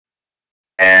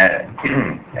And,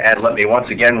 and let me once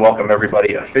again welcome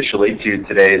everybody officially to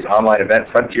today's online event,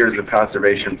 Frontiers of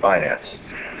Conservation Finance.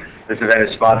 This event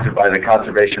is sponsored by the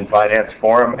Conservation Finance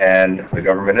Forum and the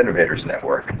Government Innovators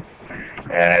Network.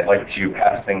 And I'd like to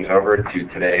pass things over to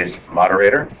today's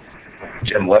moderator,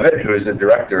 Jim Levitt, who is the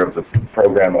director of the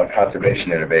Program on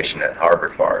Conservation Innovation at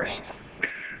Harvard Forest.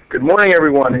 Good morning,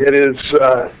 everyone. It is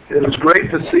great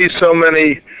to see so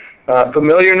many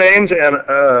familiar names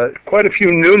and quite a few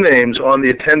new names on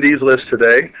the attendees list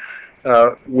today.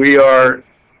 We are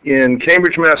in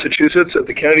Cambridge, Massachusetts at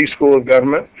the Kennedy School of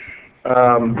Government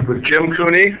with Jim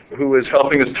Cooney, who is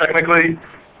helping us technically,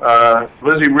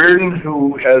 Lizzie Reardon,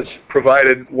 who has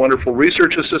provided wonderful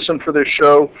research assistant for this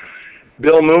show,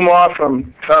 Bill Moomaw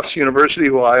from Tufts University,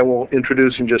 who I will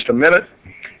introduce in just a minute,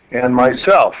 and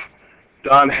myself.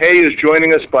 Don Hay is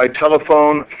joining us by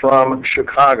telephone from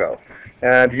Chicago.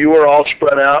 And you are all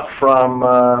spread out from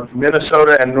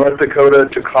Minnesota and North Dakota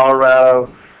to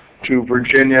Colorado to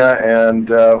Virginia, and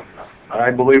I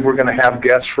believe we're going to have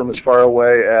guests from as far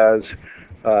away as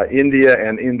India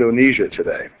and Indonesia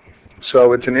today.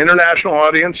 So it's an international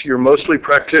audience. You're mostly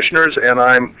practitioners, and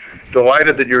I'm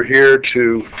delighted that you're here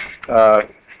to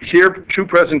hear two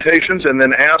presentations and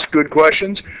then ask good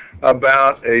questions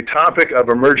about a topic of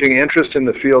emerging interest in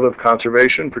the field of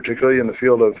conservation, particularly in the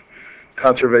field of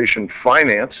conservation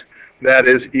finance, that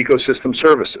is ecosystem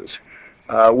services.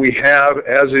 We have,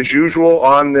 as is usual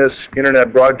on this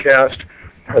internet broadcast,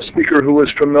 a speaker who is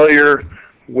familiar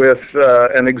with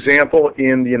an example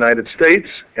in the United States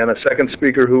and a second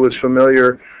speaker who is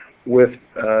familiar with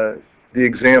the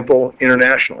example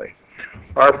internationally.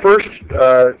 Our first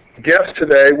guest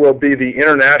today will be the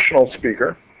international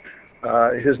speaker.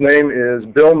 His name is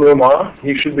Bill Moomaw.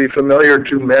 He should be familiar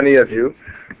to many of you.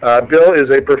 Bill is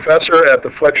a professor at the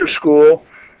Fletcher School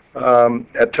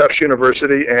at Tufts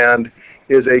University and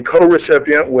is a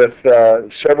co-recipient with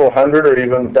several hundred or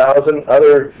even 1,000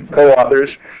 other co-authors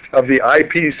of the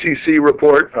IPCC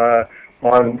report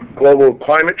on global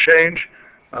climate change,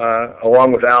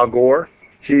 along with Al Gore.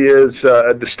 He is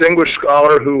a distinguished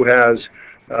scholar who has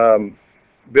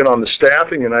been on the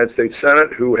staff in the United States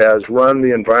Senate, who has run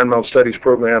the Environmental Studies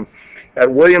program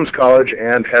at Williams College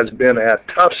and has been at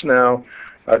Tufts now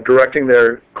directing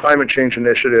their climate change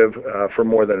initiative for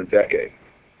more than a decade.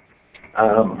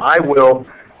 I will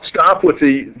stop with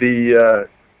the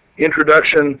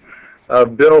introduction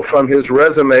of Bill from his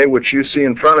resume, which you see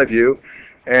in front of you,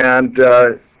 and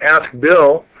ask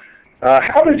Bill,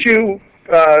 how did you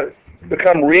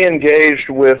become re-engaged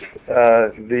with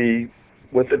the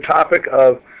topic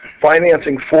of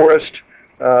financing forest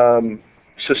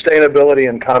sustainability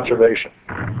and conservation?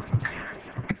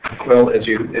 Well, as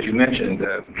you mentioned,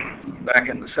 back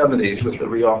in the 70s with the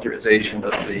reauthorization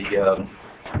of the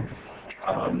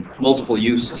Multiple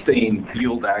Use Sustained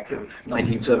Yield Act of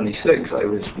 1976, I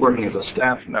was working as a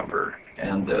staff member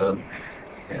and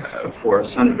for a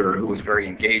senator who was very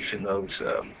engaged in those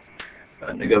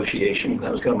negotiations.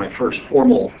 That was kind of my first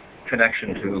formal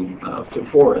connection to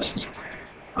forests.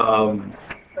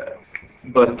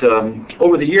 But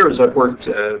over the years, I've worked,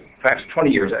 perhaps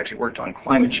 20 years actually, worked on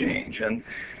climate change,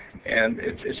 and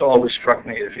it's always struck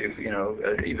me, if you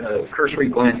even a cursory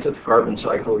glance at the carbon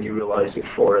cycle, you realize that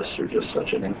forests are just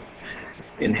such an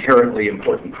inherently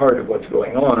important part of what's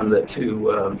going on that the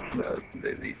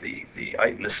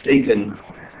mistaken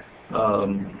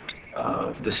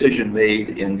decision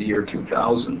made in the year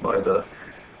 2000 by the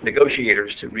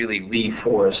negotiators to really leave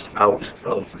forests out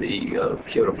of the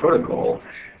Kyoto Protocol,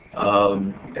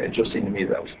 it just seemed to me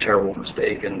that was a terrible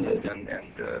mistake and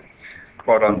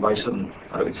brought on by some,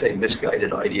 I would say,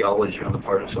 misguided ideology on the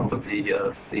part of some of the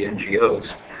NGOs.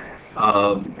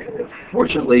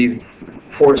 Fortunately,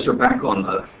 forests are back on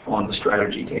the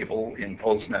strategy table in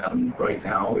Poznan right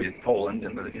now in Poland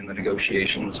in the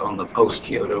negotiations on the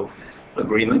post-Kyoto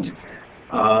agreement,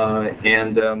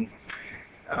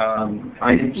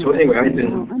 so anyway, I've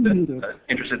been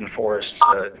interested in forests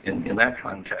in that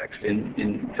context. In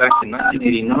fact, in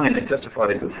 1989, I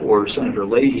testified before Senator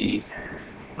Leahy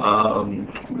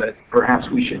that perhaps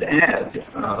we should add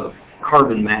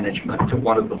carbon management to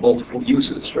one of the multiple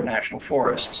uses for national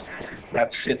forests. That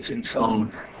sits in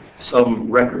some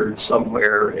record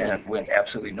somewhere and went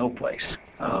absolutely no place,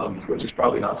 which is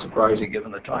probably not surprising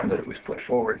given the time that it was put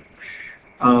forward.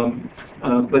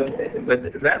 But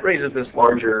that raises this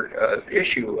larger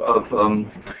issue of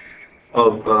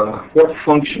what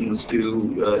functions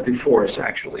do forests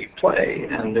actually play,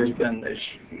 and there's been, as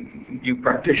you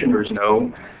practitioners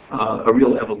know, a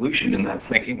real evolution in that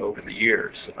thinking over the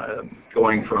years,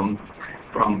 going from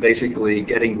from basically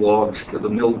getting logs to the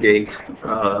mill gate,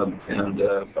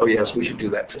 oh yes, we should do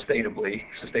that sustainably,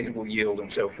 sustainable yield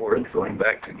and so forth, going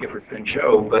back to Gifford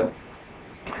Pinchot, but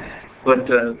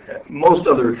most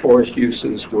other forest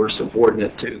uses were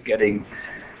subordinate to getting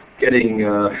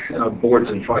boards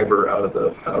and fiber out of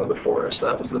the forest.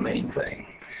 That was the main thing.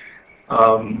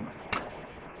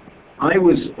 I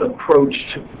was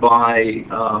approached by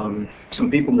some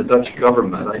people in the Dutch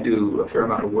government. I do a fair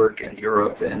amount of work in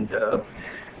Europe, and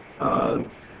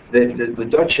the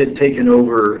Dutch had taken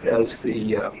over as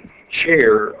the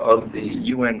chair of the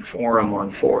UN Forum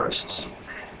on Forests.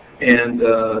 And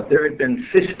there had been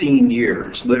 15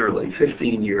 years, literally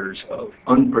 15 years, of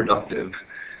unproductive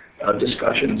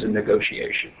discussions and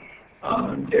negotiation.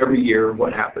 Every year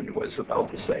what happened was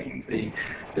about the same. The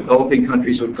developing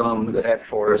countries would come that had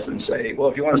forests and say, well,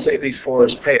 if you want to save these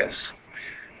forests, pay us.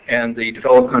 And the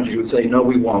developed countries would say, no,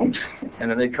 we won't. And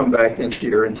then they'd come back next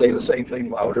year and say the same thing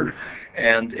louder.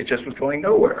 And it just was going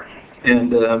nowhere.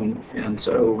 And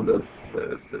so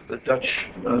the Dutch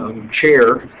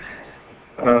chair,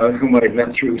 whom I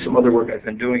met through some other work I've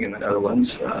been doing in the Netherlands,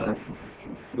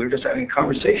 we were just having a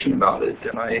conversation about it.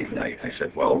 And I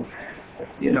said, well,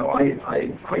 you know, I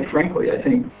quite frankly, I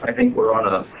think we're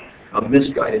on a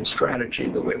misguided strategy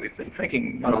the way we've been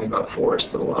thinking, not only about forests,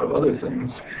 but a lot of other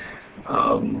things.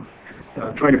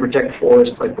 Trying to protect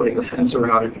forests by putting a fence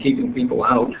around it and keeping people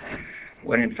out,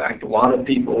 when in fact a lot of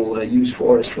people use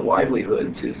forests for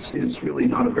livelihoods, is really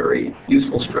not a very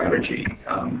useful strategy.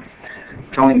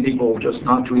 Telling people just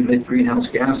not to emit greenhouse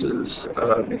gases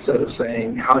instead of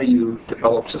saying, how do you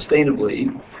develop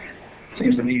sustainably,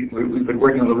 seems to me we've been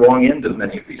working on the wrong end of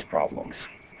many of these problems.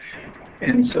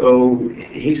 And so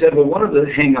he said, well, one of the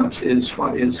hang-ups is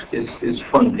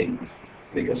funding,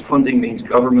 because funding means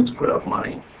governments put up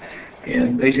money.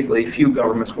 And basically, few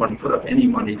governments want to put up any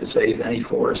money to save any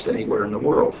forest anywhere in the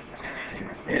world.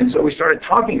 And so we started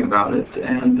talking about it,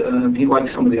 and he liked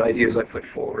some of the ideas I put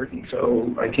forward. And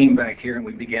so I came back here and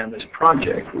we began this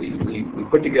project. We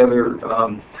put together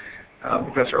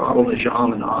Professor Otto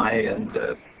Najam and I,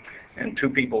 and two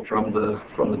people from the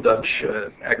Dutch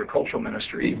Agricultural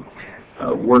Ministry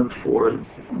worked for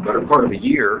the better part of a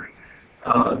year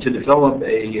to develop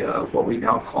what we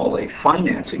now call a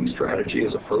financing strategy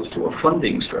as opposed to a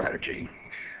funding strategy.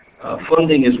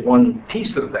 Funding is one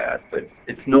piece of that, but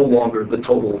it's no longer the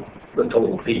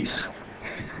total piece.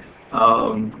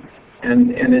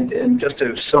 And just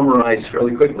to summarize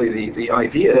fairly quickly, the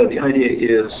idea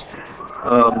is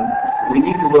we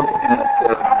need to look at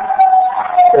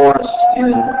forests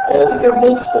in all of their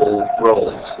multiple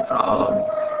roles,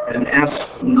 and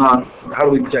ask not how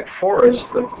do we protect forests,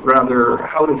 but rather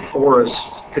how do forests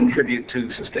contribute to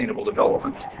sustainable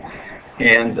development.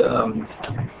 And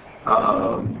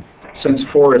since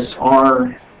forests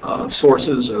are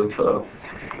sources of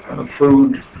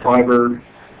food, fiber,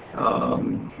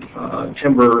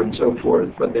 timber, and so forth,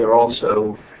 but they're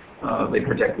also they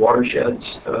protect watersheds.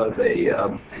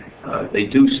 They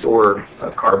do store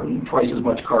carbon. Twice as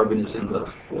much carbon is in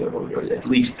or at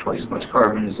least twice as much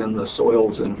carbon is in the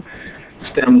soils and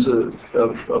stems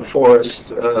of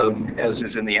forests as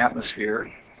is in the atmosphere.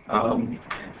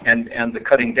 And the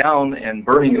cutting down and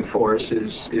burning of forests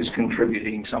is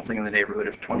contributing something in the neighborhood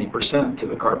of 20% to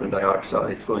the carbon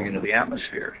dioxide going into the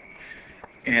atmosphere.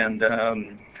 And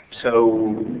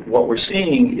so what we're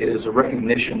seeing is a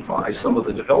recognition by some of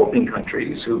the developing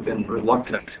countries who've been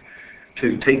reluctant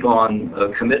to take on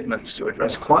commitments to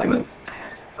address climate,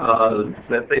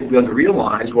 that they've got to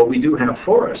realize, well, we do have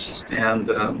forests, and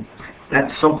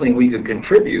that's something we could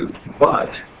contribute, but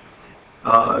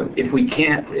if we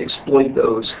can't exploit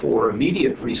those for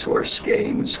immediate resource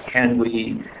gains, can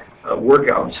we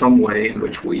work out some way in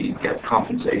which we get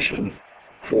compensation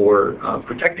for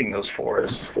protecting those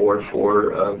forests, or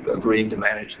for agreeing to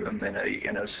manage them in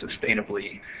a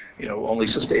sustainably, only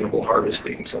sustainable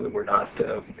harvesting, so that we're not,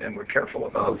 and we're careful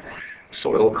about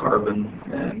soil carbon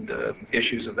and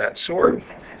issues of that sort.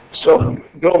 So,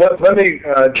 Bill, let me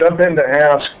jump in to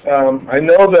ask. I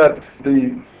know that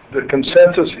the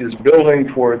consensus is building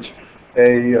towards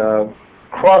a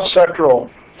cross-sectoral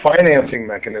financing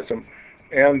mechanism,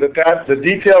 and that the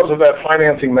details of that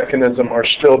financing mechanism are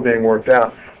still being worked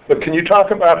out. But can you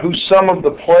talk about who some of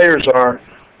the players are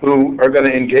who are going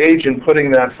to engage in putting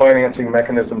that financing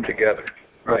mechanism together?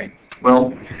 Right.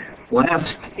 Well,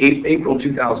 April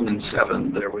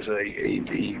 2007, there was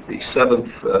the seventh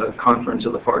conference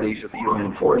of the parties of the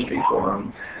UN Forestry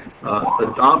Forum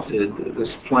adopted this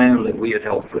plan that we had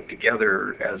helped put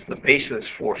together as the basis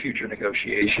for future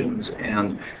negotiations.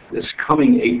 And this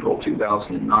coming April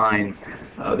 2009,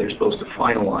 they're supposed to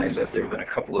finalize that. There have been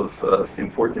a couple of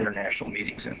important international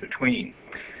meetings in between.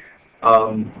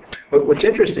 But what's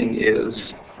interesting is,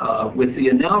 with the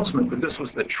announcement that this was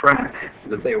the track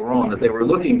that they were on, that they were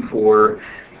looking for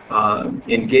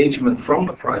engagement from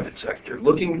the private sector,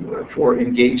 looking for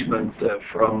engagement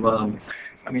from,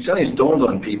 I mean, something's dawned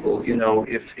on people, you know,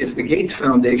 if the Gates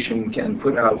Foundation can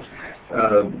put out,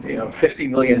 you know, $50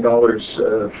 million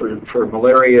for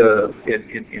malaria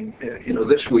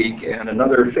this week, and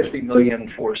another $50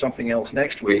 million for something else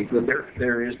next week, that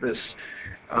there is this.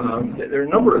 There are a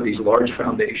number of these large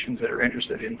foundations that are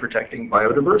interested in protecting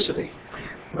biodiversity.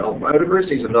 Well,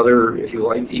 biodiversity is another, if you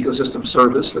like, ecosystem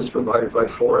service that's provided by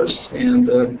forests.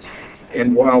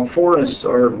 And while forests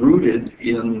are rooted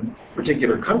in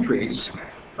particular countries,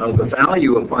 the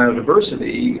value of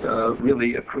biodiversity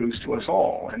really accrues to us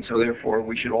all. And so therefore,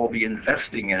 we should all be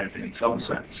investing in it in some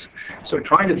sense. So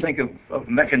trying to think of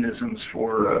mechanisms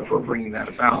for bringing that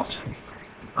about.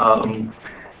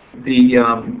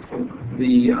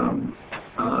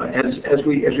 As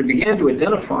we began to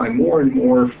identify more and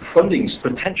more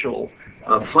potential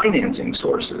financing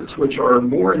sources, which are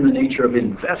more in the nature of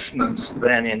investments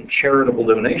than in charitable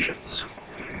donations,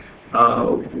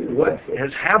 what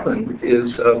has happened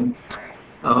is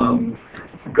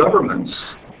governments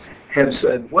have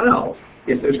said, well,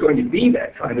 if there's going to be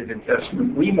that kind of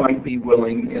investment, we might be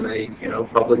willing, in a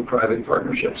public-private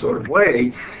partnership sort of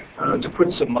way, to put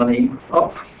some money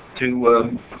up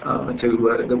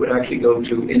that would actually go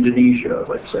to Indonesia,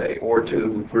 let's say, or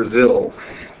to Brazil,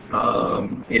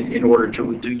 in order to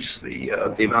reduce the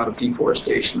amount of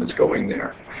deforestation that's going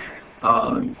there.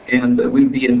 And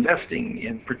we'd be investing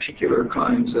in particular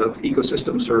kinds of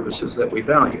ecosystem services that we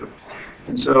value.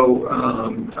 And so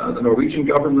the Norwegian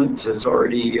government has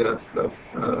already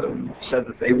said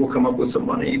that they will come up with some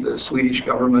money. The Swedish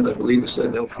government, I believe, has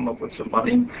said they'll come up with some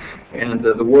money. And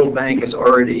the World Bank has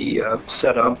already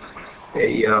set up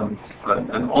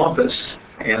an office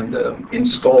and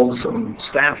installed some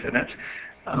staff in it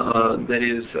that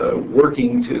is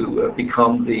working to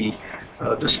become the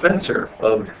dispenser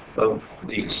of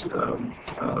these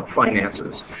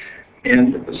finances.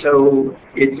 And so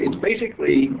it's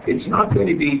basically, it's not going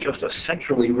to be just a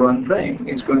centrally run thing.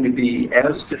 It's going to be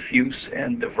as diffuse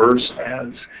and diverse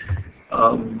as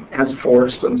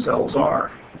forests themselves are.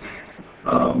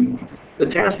 The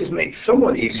task is made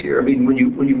somewhat easier. I mean, when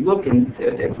you look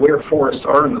at where forests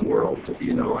are in the world,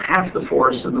 you know, half the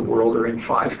forests in the world are in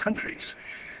 5 countries.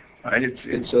 Right?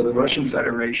 It's the Russian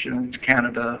Federation, it's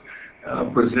Canada,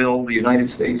 Brazil, the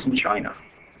United States, and China.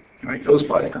 Right, those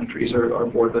 5 countries are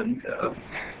more than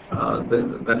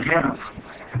half,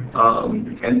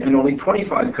 and only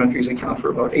 25 countries account for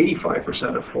about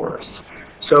 85% of forests.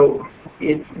 So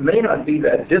it may not be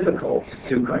that difficult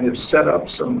to kind of set up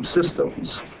some systems,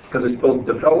 because it's both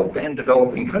developed and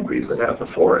developing countries that have the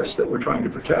forests that we're trying to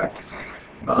protect,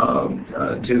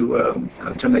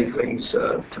 to make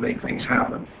things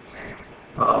happen.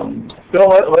 Bill,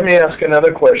 let me ask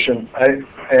another question,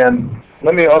 and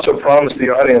let me also promise the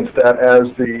audience that as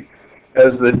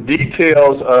the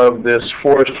details of this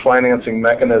forest financing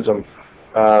mechanism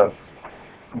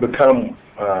become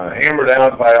hammered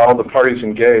out by all the parties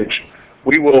engaged,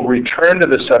 we will return to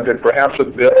the subject, perhaps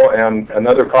with Bill and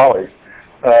another colleague,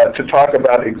 to talk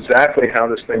about exactly how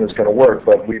this thing is going to work.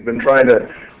 But we've been trying to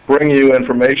bring you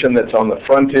information that's on the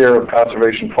frontier of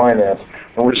conservation finance,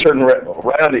 and we're certainly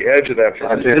right on the edge of that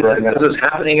frontier right now. This is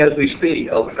happening as we speak.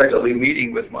 In fact, I'll be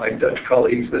meeting with my Dutch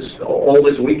colleagues all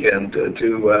this weekend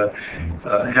to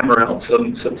hammer out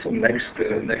some next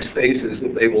phases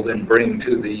that they will then bring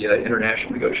to the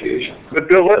international negotiation. But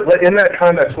Bill, in that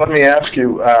context, let me ask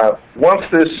you, once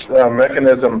this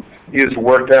mechanism is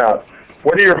worked out,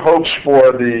 what are your hopes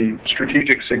for the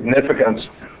strategic significance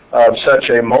of such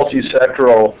a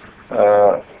multi-sectoral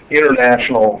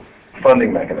international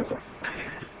funding mechanism?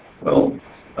 Well,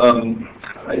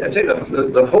 I'd say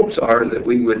the hopes are that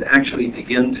we would actually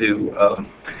begin to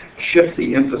shift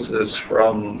the emphasis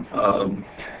from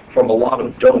a lot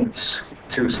of don'ts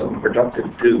to some productive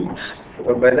do's.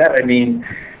 By that I mean,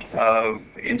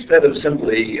 instead of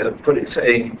simply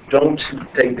saying, don't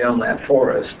take down that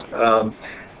forest,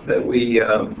 that we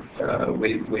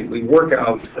work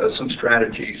out some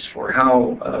strategies for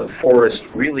how forests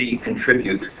really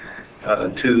contribute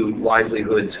to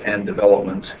livelihoods and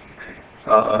development.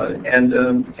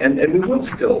 And we will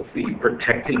still be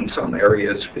protecting some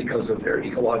areas because of their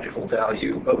ecological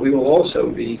value, but we will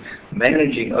also be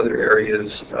managing other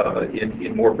areas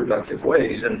in more productive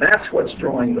ways, and that's what's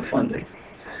drawing the funding.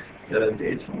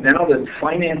 It's now that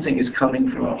financing is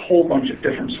coming from a whole bunch of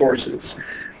different sources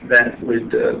that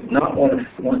would not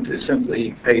want to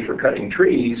simply pay for cutting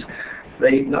trees.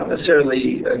 They're not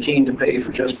necessarily keen to pay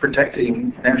for just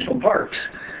protecting national parks.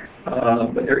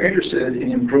 But they're interested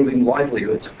in improving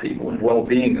livelihoods of people and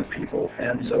well-being of people,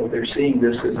 and so they're seeing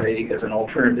this as an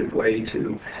alternative way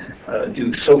to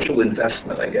do social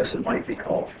investment, I guess it might be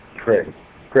called. Great,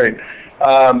 great.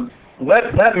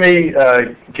 Let me,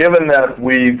 given that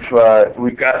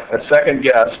we've got a second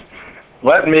guest,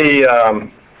 let me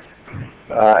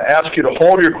ask you to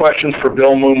hold your questions for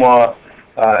Bill Moomaw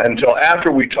until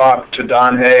after we talk to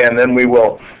Don Hay, and then we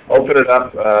will open it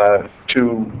up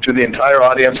to the entire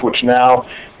audience, which now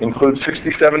includes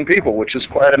 67 people, which is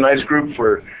quite a nice group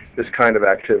for this kind of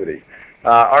activity.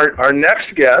 Our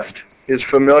next guest is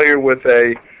familiar with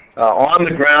a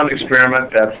on-the-ground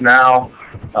experiment that's now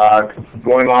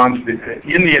going on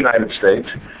in the United States.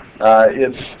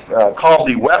 It's called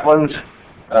the Wetlands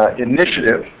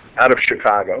Initiative out of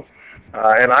Chicago.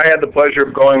 And I had the pleasure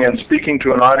of going and speaking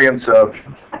to an audience of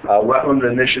Wetland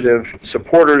Initiative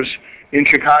supporters in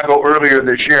Chicago earlier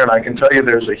this year, and I can tell you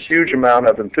there's a huge amount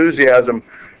of enthusiasm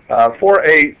for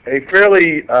a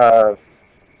fairly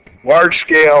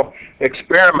large-scale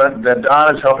experiment that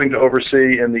Don is helping to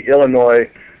oversee in the Illinois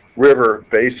River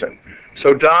Basin.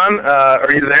 So Don, are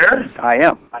you there? I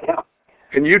am.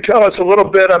 Can you tell us a little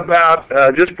bit about,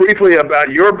 just briefly about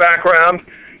your background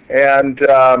and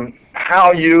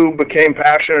how you became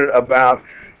passionate about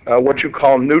what you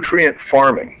call nutrient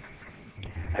farming?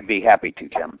 I'd be happy to,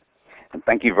 Tim. And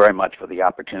thank you very much for the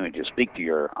opportunity to speak to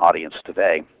your audience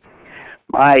today.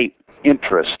 My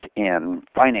interest in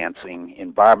financing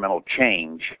environmental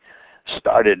change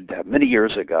started many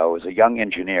years ago as a young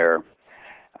engineer,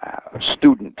 a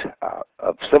student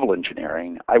of civil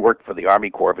engineering. I worked for the Army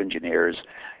Corps of Engineers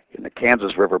in the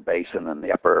Kansas River Basin and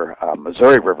the upper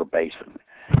Missouri River Basin,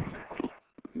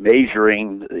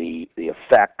 measuring the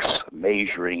effects,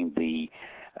 measuring the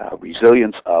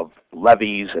resilience of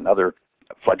levees and other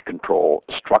flood control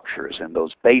structures in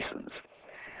those basins.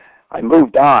 I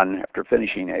moved on after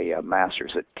finishing a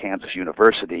master's at Kansas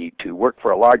University to work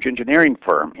for a large engineering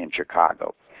firm in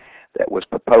Chicago that was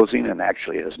proposing, and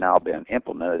actually has now been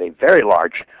implemented, a very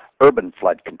large urban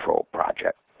flood control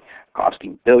project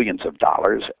costing billions of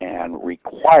dollars and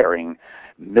requiring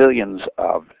millions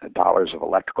of dollars of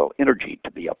electrical energy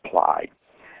to be applied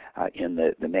in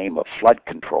the name of flood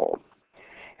control.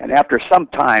 And after some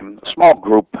time, a small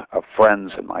group of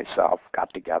friends and myself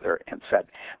got together and said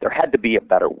there had to be a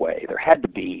better way. There had to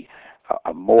be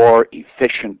a more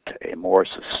efficient, a more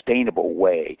sustainable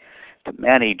way to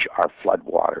manage our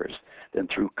floodwaters than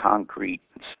through concrete,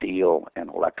 steel, and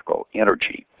electrical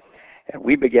energy. And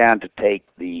we began to take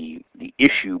the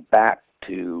issue back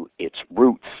to its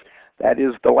roots, that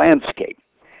is the landscape.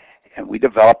 And we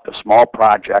developed a small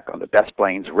project on the Des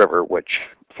Plaines River, which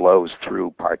flows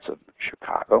through parts of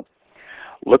Chicago,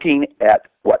 looking at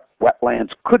what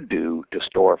wetlands could do to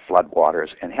store floodwaters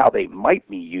and how they might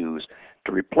be used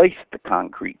to replace the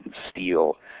concrete and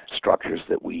steel structures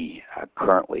that we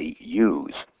currently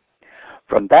use.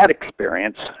 From that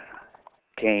experience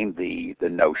came the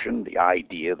notion, the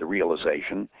idea, the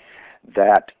realization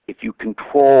that if you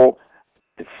control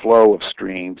the flow of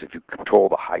streams, if you control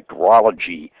the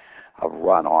hydrology of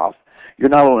runoff, you're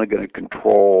not only going to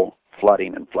control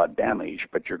flooding and flood damage,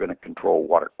 but you're going to control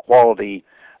water quality,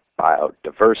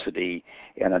 biodiversity,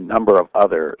 and a number of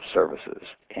other services.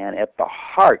 And at the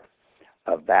heart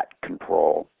of that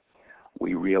control,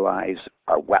 we realize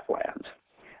are wetlands.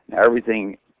 Now,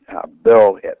 everything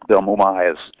Bill Moomaw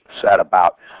has said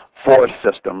about forest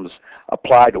systems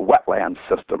apply to wetland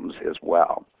systems as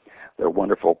well. They're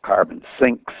wonderful carbon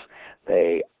sinks.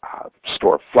 They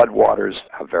store floodwaters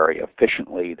very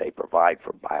efficiently. They provide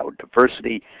for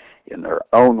biodiversity in their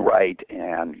own right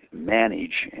and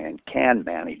manage and can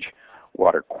manage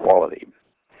water quality.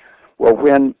 Well,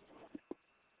 when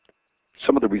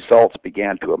some of the results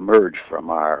began to emerge from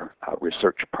our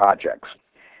research projects,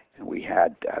 and we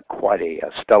had quite a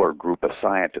stellar group of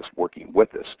scientists working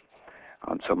with us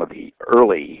on some of the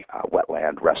early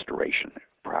wetland restoration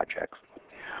projects,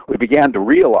 we began to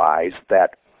realize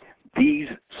that these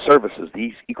services,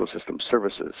 these ecosystem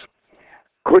services,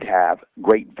 could have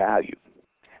great value.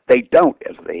 They don't,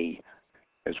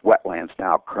 as wetlands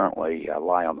now currently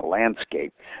lie on the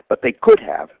landscape, but they could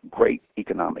have great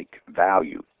economic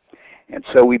value. And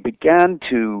so we began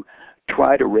to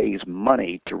try to raise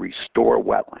money to restore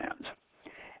wetlands.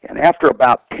 And after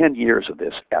about 10 years of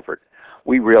this effort,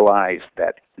 we realized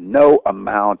that no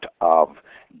amount of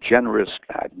generous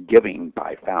giving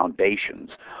by foundations,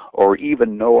 or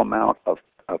even no amount of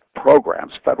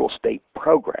programs, federal state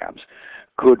programs,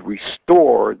 could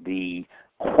restore the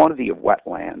quantity of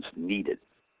wetlands needed.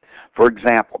 For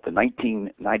example, the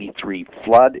 1993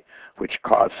 flood, which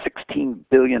caused $16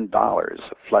 billion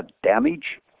of flood damage,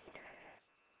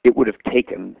 it would have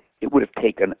taken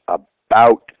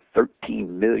about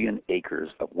 13 million acres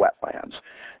of wetlands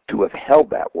to have held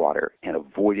that water and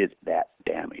avoided that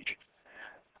damage.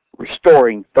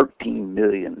 Restoring 13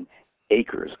 million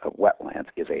acres of wetlands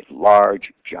is a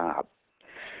large job.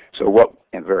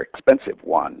 And very expensive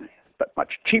one, but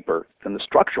much cheaper than the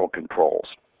structural controls.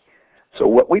 So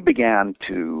what we began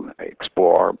to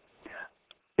explore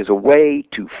is a way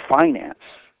to finance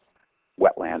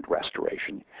wetland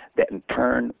restoration that in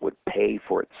turn would pay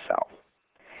for itself.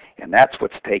 And that's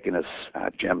what's taken us,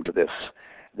 Jim, to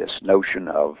this notion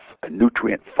of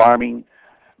nutrient farming,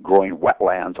 growing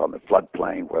wetlands on the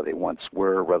floodplain where they once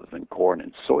were rather than corn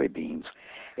and soybeans,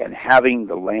 and having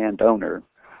the landowner,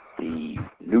 the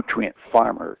nutrient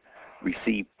farmer,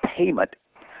 receive payment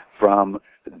from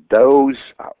those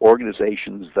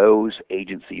organizations, those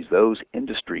agencies, those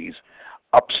industries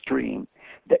upstream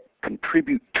that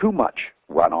contribute too much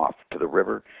runoff to the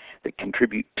river, that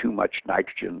contribute too much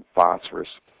nitrogen, phosphorus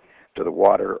to the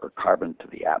water, or carbon to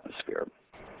the atmosphere.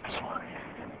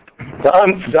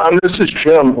 Don, this is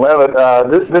Jim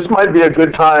Levitt. This might be a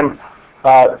good time,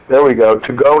 there we go,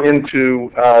 to go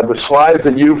into the slides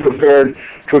that you've prepared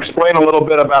to explain a little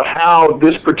bit about how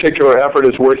this particular effort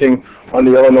is working on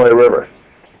the Illinois River.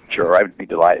 Sure, I would be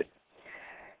delighted.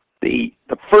 The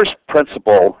first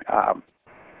principle,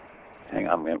 hang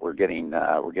on a minute, we're getting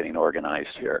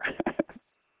organized here.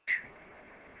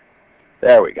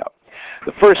 There we go.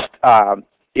 The first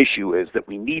issue is that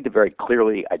we need to very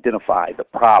clearly identify the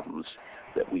problems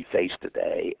that we face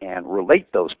today and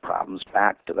relate those problems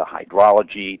back to the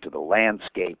hydrology, to the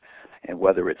landscape, and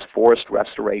whether it's forest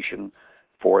restoration.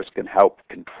 Forest can help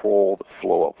control the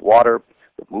flow of water,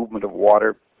 the movement of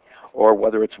water, or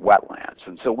whether it's wetlands.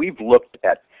 And so we've looked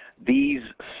at these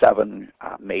 7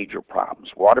 major problems: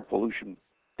 water pollution,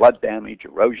 flood damage,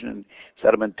 erosion and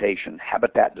sedimentation,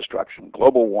 habitat destruction,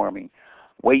 global warming,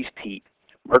 waste heat,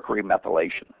 mercury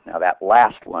methylation. Now that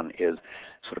last one is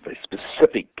sort of a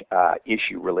specific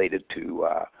issue related to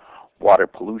water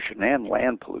pollution and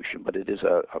land pollution, but it is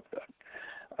a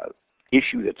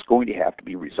issue that's going to have to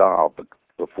be resolved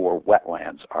before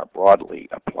wetlands are broadly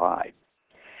applied.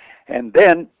 And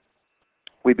then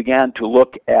we began to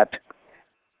look at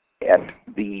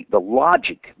the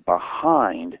logic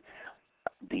behind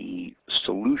the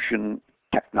solution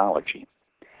technology.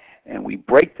 And we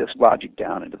break this logic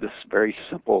down into this very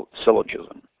simple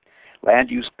syllogism. Land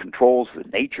use controls the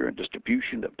nature and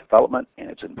distribution of development and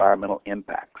its environmental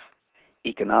impacts.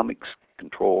 Economics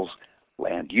controls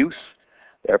land use.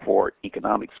 Therefore,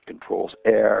 economics controls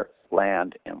air,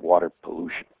 land, and water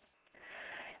pollution.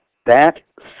 That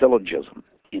syllogism,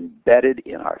 embedded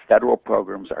in our federal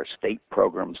programs, our state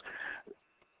programs,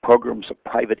 programs of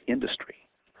private industry,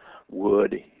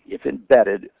 would, if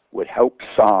embedded, would help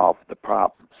solve the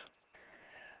problems.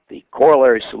 The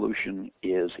corollary solution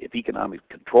is if economics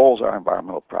controls our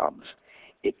environmental problems,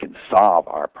 it can solve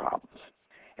our problems.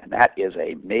 And that is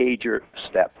a major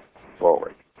step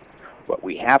forward. What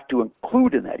we have to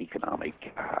include in that economic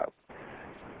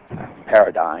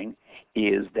paradigm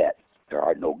is that there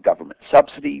are no government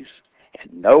subsidies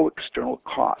and no external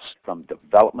costs from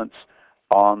developments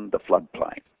on the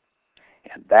floodplain.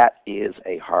 And that is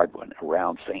a hard one.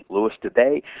 Around St. Louis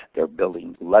today, they're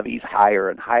building levees higher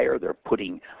and higher. They're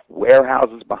putting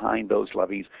warehouses behind those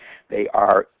levees. They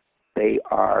are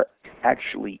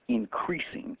actually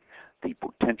increasing the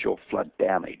potential flood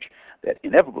damage that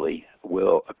inevitably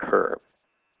will occur.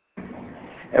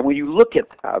 And when you look at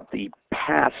the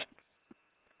past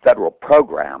federal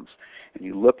programs, and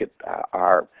you look at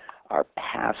our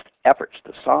past efforts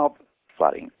to solve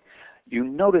flooding, you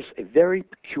notice a very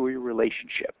peculiar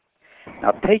relationship. Now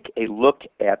take a look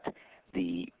at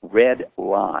the red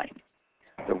line.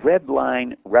 The red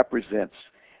line represents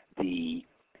the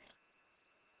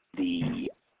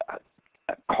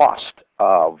cost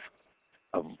of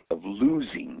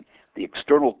losing, the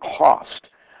external cost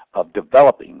of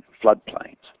developing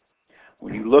floodplains.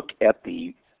 When you look at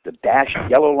the dashed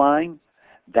yellow line,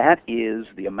 that is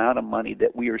the amount of money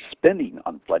that we are spending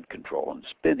on flood control and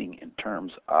spending in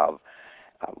terms of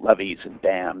levees and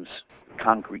dams,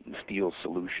 concrete and steel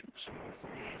solutions.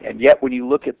 And yet when you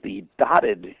look at the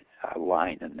dotted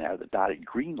line in there, the dotted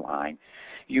green line,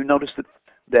 you notice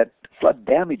that flood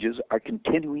damages are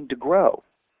continuing to grow.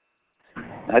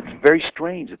 Now, it's very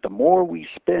strange that the more we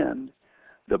spend,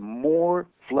 the more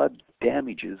flood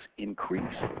damages increase.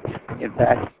 In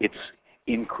fact, it's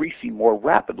increasing more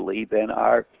rapidly than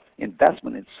our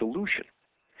investment in solution.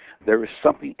 There is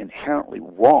something inherently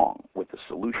wrong with the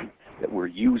solution that we're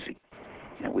using,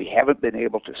 and we haven't been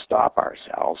able to stop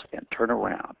ourselves and turn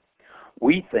around.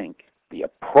 We think the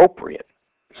appropriate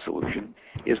solution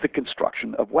is the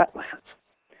construction of wetlands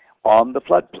on the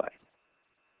floodplain.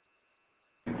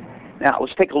 Now,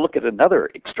 let's take a look at another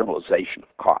externalization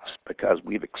of cost, because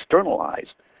we've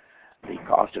externalized the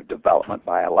cost of development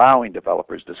by allowing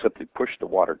developers to simply push the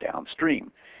water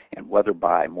downstream, and whether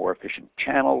by more efficient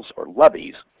channels or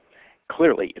levees,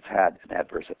 clearly it's had an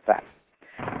adverse effect.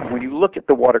 When you look at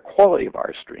the water quality of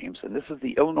our streams, and this is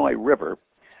the Illinois River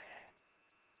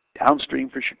downstream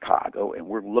for Chicago, and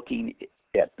we're looking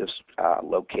at this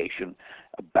location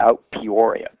about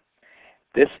Peoria.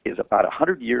 This is about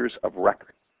 100 years of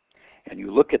record. And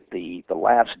you look at the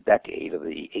last decade of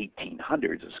the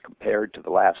 1800s as compared to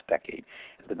the last decade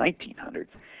of the 1900s,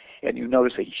 and you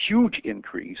notice a huge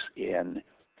increase in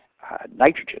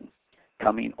nitrogen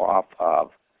coming off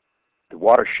of the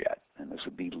watershed. And this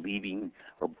would be leaving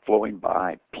or flowing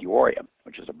by Peoria,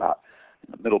 which is about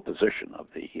in the middle position of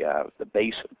the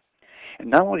basin. And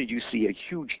not only do you see a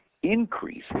huge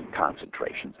increase in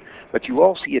concentrations, but you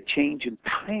also see a change in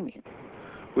timing,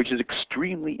 which is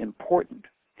extremely important.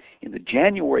 In the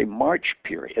January-March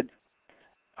period,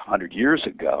 100 years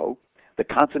ago, the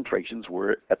concentrations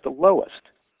were at the lowest.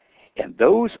 And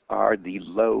those are the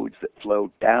loads that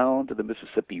flow down to the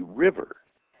Mississippi River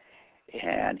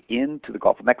and into the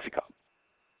Gulf of Mexico.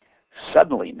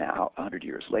 Suddenly now, 100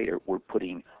 years later, we're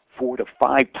putting 4 to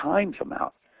 5 times the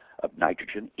amount of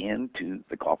nitrogen into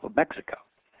the Gulf of Mexico.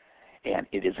 And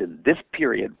it is in this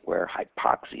period where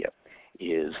hypoxia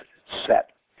is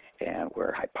set and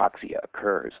where hypoxia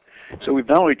occurs. So we've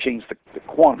not only changed the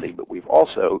quantity, but we've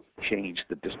also changed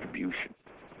the distribution.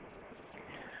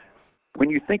 When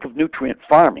you think of nutrient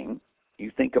farming,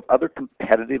 you think of other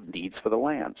competitive needs for the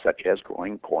land, such as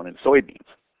growing corn and soybeans.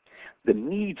 The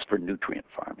needs for nutrient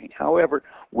farming, however,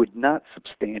 would not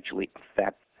substantially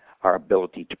affect our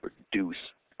ability to produce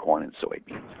corn and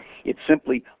soybeans. It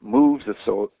simply moves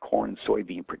the corn and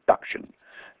soybean production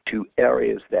to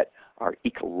areas that are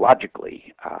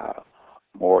ecologically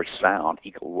more sound,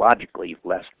 ecologically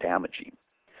less damaging.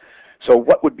 So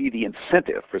what would be the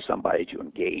incentive for somebody to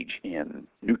engage in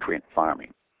nutrient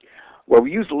farming? Well,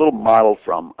 we used a little model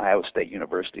from Iowa State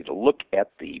University to look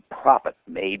at the profit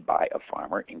made by a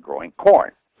farmer in growing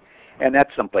corn. And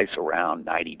that's someplace around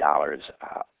 $90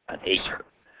 an acre.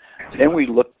 Then we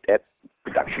looked at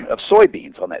production of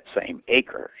soybeans on that same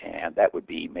acre, and that would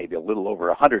be maybe a little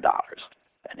over $100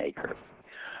 an acre.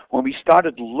 When we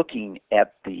started looking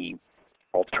at the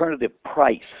alternative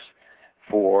price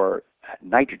for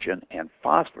nitrogen and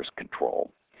phosphorus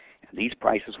control, and these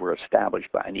prices were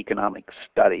established by an economic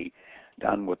study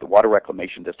done with the Water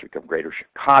Reclamation District of Greater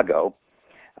Chicago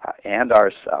and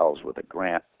ourselves with a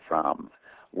grant from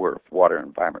Water and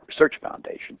Environment Research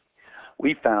Foundation,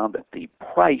 we found that the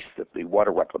price that the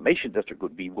Water Reclamation District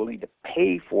would be willing to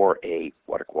pay for a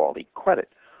water quality credit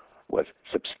was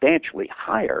substantially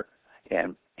higher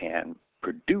and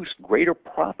produced greater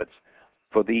profits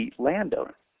for the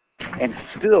landowner, and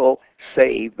still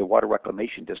save the Water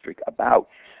Reclamation District about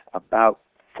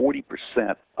 40%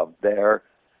 of their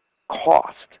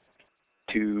cost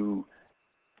to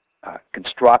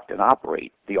construct and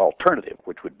operate the alternative,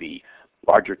 which would be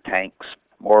larger tanks,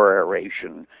 more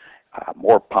aeration,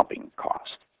 more pumping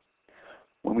cost.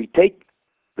 When we take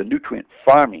the nutrient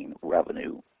farming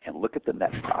revenue and look at the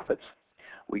net profits,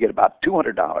 we get about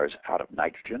 $200 out of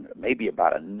nitrogen, maybe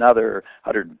about another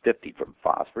 $150 from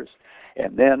phosphorus,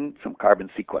 and then some carbon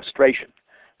sequestration.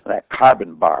 So that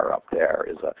carbon bar up there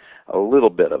is a little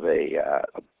bit of a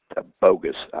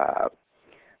bogus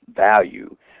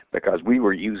value, because we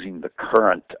were using the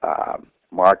current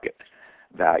market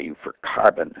value for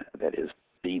carbon that is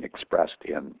being expressed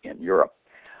in Europe.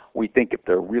 We think if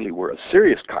there really were a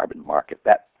serious carbon market,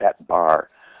 that bar,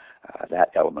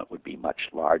 that element would be much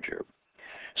larger.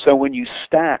 So when you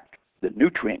stack the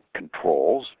nutrient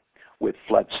controls with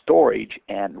flood storage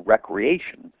and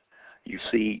recreation, you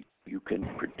see you can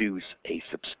produce a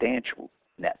substantial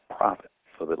net profit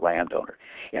for the landowner.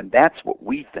 And that's what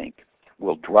we think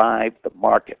will drive the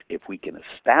market. If we can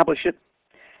establish it,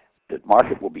 the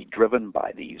market will be driven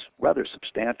by these rather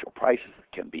substantial prices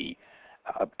that can be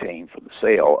obtained from the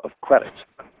sale of credits.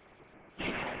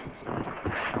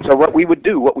 So what we would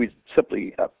do, what we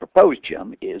simply propose,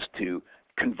 Jim, is to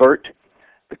convert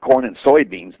the corn and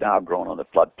soybeans now grown on the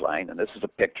floodplain, and this is a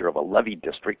picture of a levee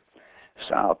district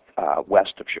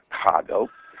southwest of Chicago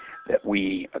that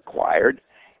we acquired,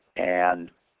 and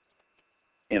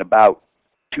in about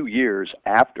 2 years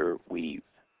after we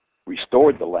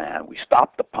restored the land, we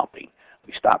stopped the pumping,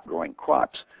 we stopped growing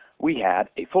crops, we had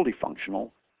a fully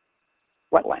functional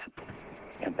wetland.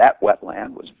 And that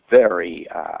wetland was very,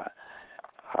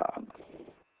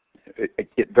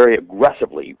 it very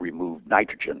aggressively removed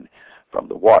nitrogen from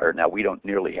the water. Now, we don't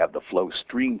nearly have the flow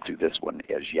stream to this one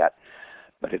as yet,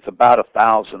 but it's about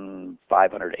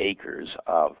 1,500 acres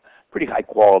of pretty high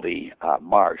quality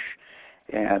marsh.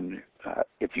 And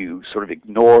if you sort of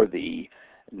ignore the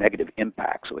negative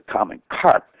impacts of the common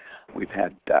carp, we've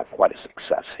had quite a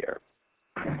success here.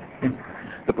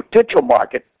 The potential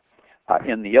market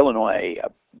in the Illinois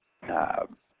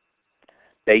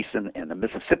basin and the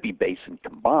Mississippi basin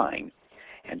combined,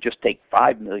 and just take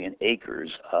 5 million acres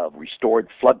of restored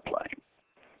floodplain.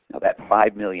 Now that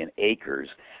 5 million acres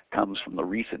comes from the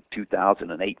recent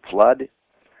 2008 flood.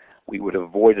 We would have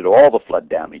avoided all the flood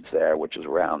damage there, which is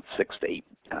around $6 to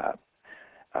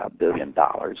 $8 billion.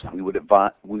 We would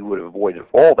have avoided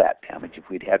all that damage if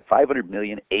we'd had 500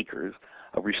 million acres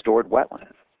of restored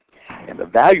wetlands, and the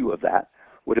value of that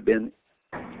would have been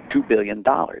 $2 billion.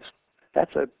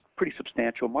 That's a pretty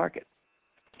substantial market.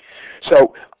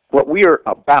 So what we are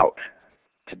about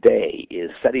today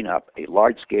is setting up a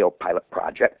large-scale pilot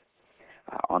project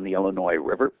on the Illinois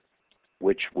River,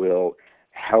 which will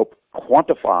help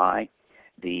quantify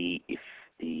the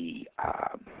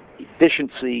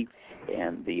efficiency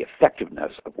and the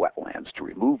effectiveness of wetlands to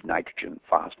remove nitrogen,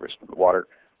 phosphorus from the water,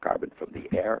 carbon from the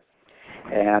air,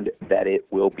 and that it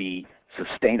will be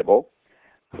sustainable.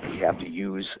 We have to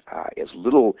use as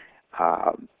little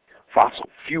fossil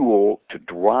fuel to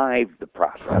drive the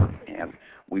process, and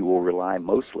we will rely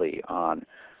mostly on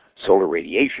solar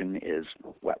radiation, as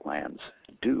wetlands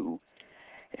do.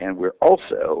 And we're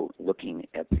also looking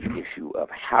at the issue of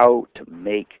how to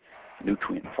make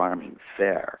nutrient farming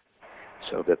fair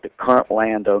so that the current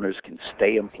landowners can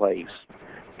stay in place,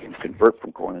 can convert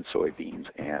from corn and soybeans,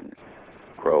 and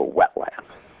grow wetlands.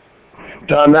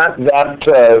 Don, that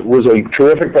was a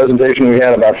terrific presentation. We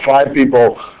had about 5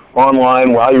 people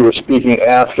online while you were speaking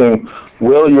asking,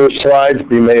 will your slides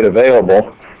be made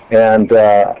available? And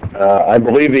I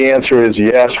believe the answer is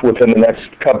yes. Within the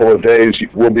next couple of days,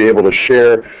 we'll be able to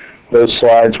share those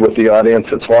slides with the audience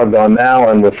that's logged on now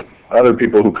and with other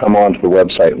people who come onto the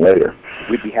website later.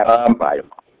 We'd be happy to provide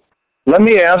them. Let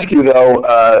me ask you, though,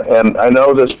 and I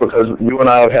know this because you and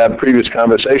I have had previous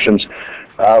conversations,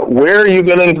 where are you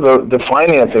getting the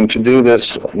financing to do this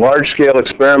large-scale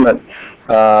experiment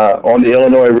on the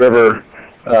Illinois River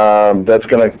that's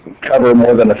going to cover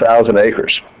more than 1,000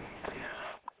 acres?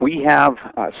 We have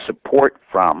support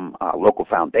from local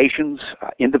foundations,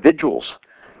 individuals.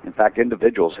 In fact,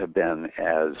 individuals have been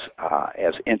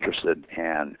as interested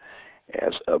and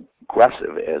as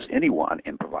aggressive as anyone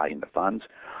in providing the funds.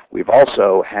 We've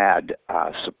also had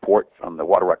support from the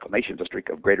Water Reclamation District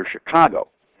of Greater Chicago.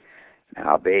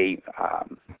 Now, they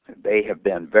have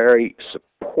been very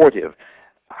supportive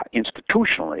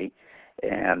institutionally,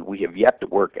 and we have yet to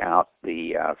work out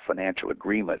the financial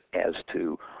agreement as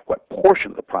to what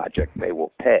portion of the project they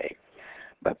will pay.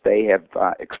 But they have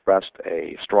expressed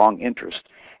a strong interest,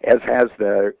 as has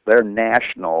their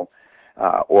national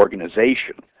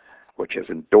organization, which has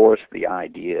endorsed the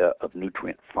idea of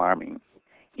nutrient farming.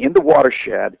 In the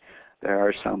watershed, there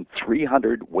are some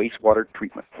 300 wastewater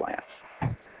treatment plants.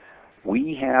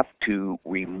 We have to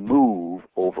remove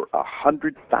over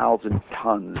 100,000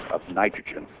 tons of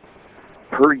nitrogen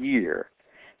per year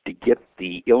to get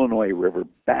the Illinois River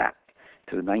back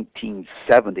to the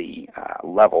 1970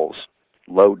 levels,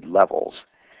 load levels,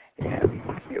 and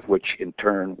which in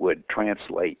turn would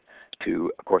translate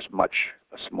to, of course, much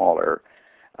smaller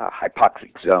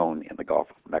hypoxic zone in the Gulf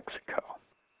of Mexico.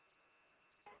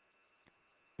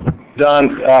 Don,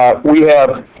 we have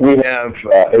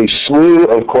a slew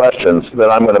of questions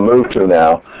that I'm going to move to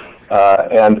now,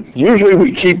 and usually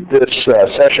we keep this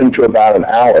session to about an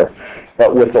hour,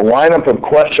 but with the lineup of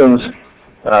questions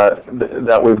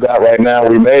that we've got right now,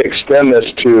 we may extend this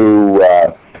to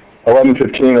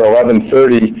 11:15 or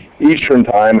 11:30 Eastern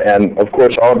Time, and of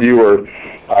course all of you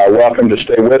are welcome to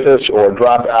stay with us or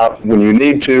drop out when you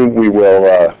need to. We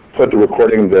will put the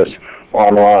recording of this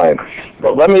online.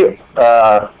 But let me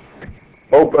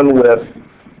open with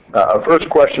a first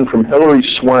question from Hillary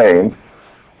Swain,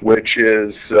 which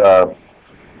is,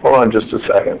 hold on just a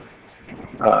second.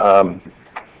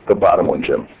 the bottom one,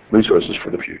 Jim. Resources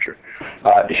for the future.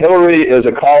 Hillary is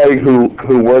a colleague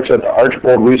who works at the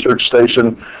Archbold Research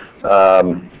Station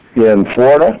in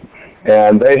Florida,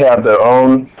 and they have their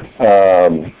own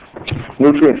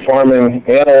nutrient farming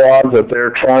analog that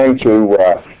they're trying to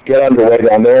get underway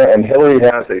down there. And Hillary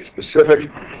has a specific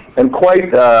and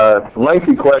quite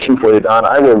lengthy question for you, Don.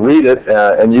 I will read it,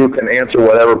 and you can answer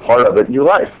whatever part of it you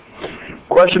like.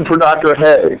 Question for Dr.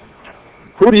 Hay.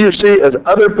 Who do you see as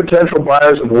other potential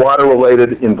buyers of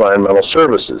water-related environmental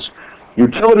services?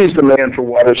 Utilities' demand for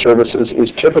water services is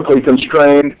typically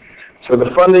constrained, so the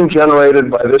funding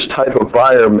generated by this type of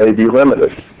buyer may be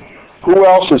limited. Who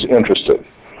else is interested?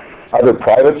 Other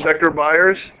private sector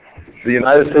buyers? The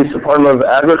United States Department of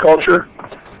Agriculture?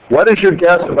 What is your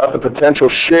guess about the potential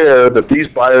share that these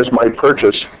buyers might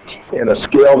purchase in a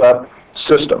scaled-up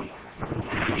system?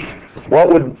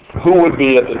 Who would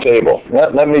be at the table?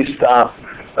 Let me stop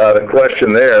the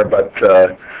question there, but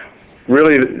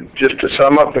really, just to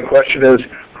sum up, the question is,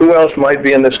 who else might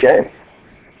be in this game?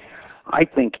 I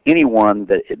think anyone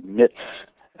that emits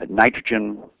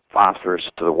nitrogen, phosphorus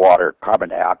to the water, carbon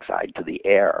dioxide to the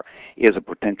air is a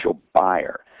potential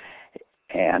buyer.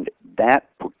 And that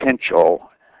potential,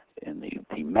 and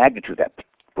the magnitude of that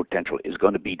potential is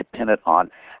going to be dependent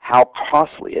on how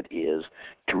costly it is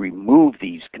to remove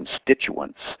these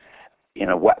constituents in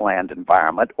a wetland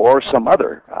environment or some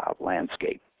other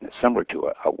landscape similar to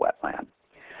a wetland.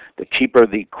 The cheaper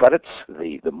the credits,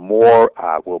 the more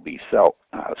will be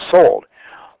sold.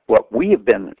 What we have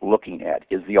been looking at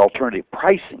is the alternative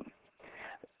pricing.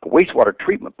 A wastewater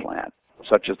treatment plant,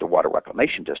 such as the Water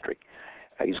Reclamation District,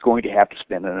 is going to have to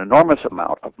spend an enormous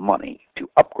amount of money to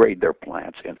upgrade their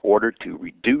plants in order to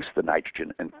reduce the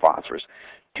nitrogen and phosphorus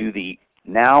to the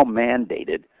now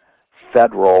mandated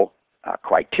federal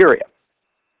criteria.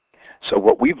 So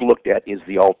what we've looked at is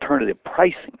the alternative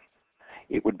pricing.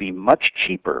 It would be much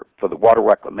cheaper for the Water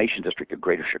Reclamation District of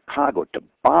Greater Chicago to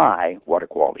buy water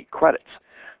quality credits.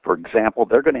 For example,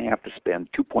 they're going to have to spend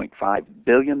 $2.5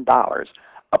 billion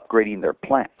upgrading their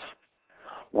plants.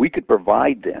 We could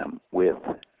provide them with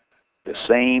the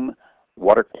same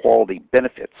water quality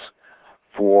benefits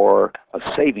for a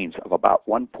savings of about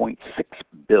 $1.6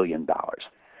 billion.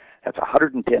 That's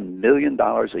 $110 million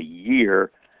a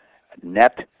year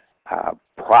net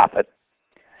profit,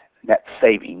 net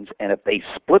savings, and if they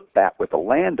split that with the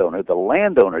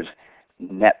landowner's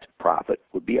net profit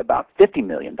would be about $50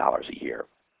 million a year.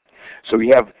 So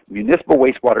we have municipal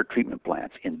wastewater treatment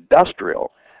plants,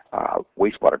 industrial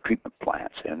wastewater treatment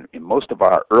plants, and in most of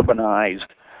our urbanized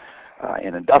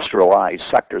and industrialized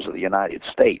sectors of the United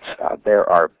States, there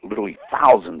are literally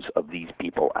thousands of these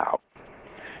people out.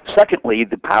 Secondly,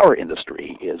 the power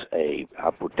industry is a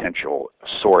potential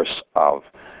source of,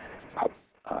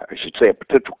 I should say, a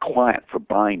potential client for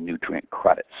buying nutrient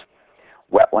credits.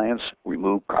 Wetlands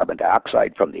remove carbon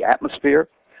dioxide from the atmosphere.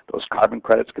 Those carbon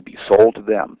credits could be sold to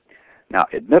them. Now,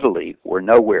 admittedly, we're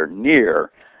nowhere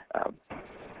near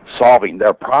solving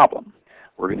their problem.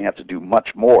 We're going to have to do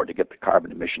much more to get the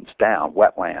carbon emissions down.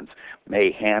 Wetlands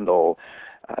may handle,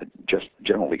 just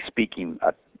generally speaking,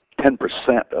 10%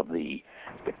 of the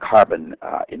carbon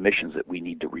emissions that we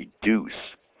need to reduce.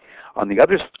 On the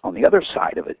other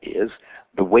side of it is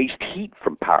the waste heat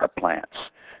from power plants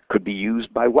could be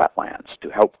used by wetlands to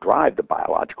help drive the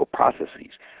biological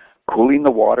processes, cooling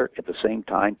the water at the same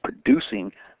time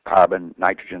producing carbon,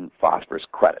 nitrogen, phosphorus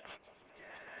credits.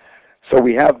 So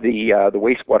we have the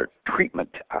wastewater treatment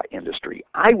industry.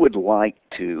 I would like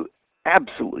to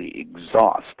absolutely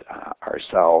exhaust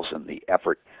ourselves in the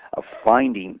effort of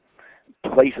finding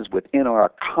places within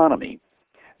our economy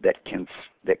that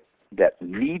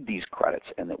need these credits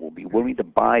and that will be willing to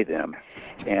buy them,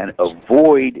 and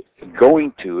avoid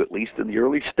going to, at least in the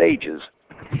early stages,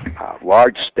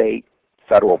 large state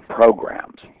federal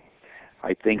programs.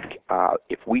 I think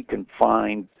if we can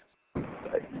find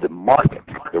the market,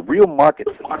 the real market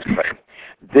for these credits,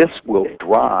 this will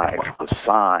drive the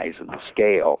size and the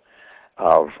scale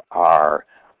of our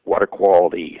water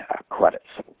quality credits.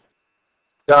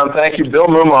 Don, thank you. Bill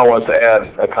Moomaw wants to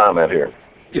add a comment here.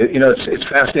 You know, it's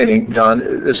fascinating, Don.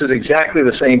 This is exactly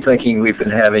the same thinking we've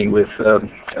been having with,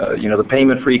 the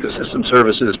payment for ecosystem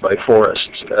services by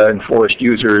forests and forest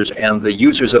users and the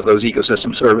users of those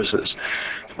ecosystem services,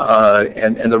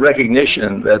 and the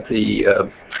recognition that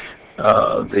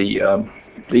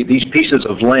these pieces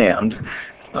of land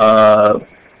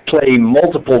play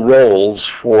multiple roles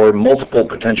for multiple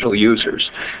potential users.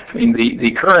 I mean,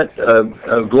 the current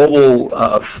global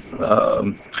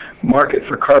market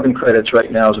for carbon credits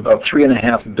right now is about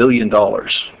 $3.5 billion.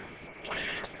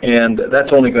 And that's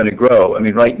only going to grow. I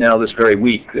mean, right now, this very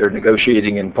week, they're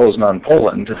negotiating in Poznan,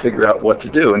 Poland to figure out what to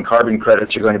do, and carbon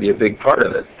credits are going to be a big part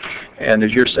of it. And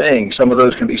as you're saying, some of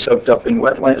those can be soaked up in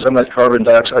wetlands. Some of that carbon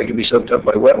dioxide can be soaked up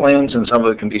by wetlands, and some of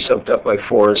it can be soaked up by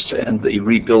forests and the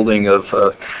rebuilding of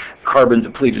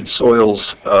carbon-depleted soils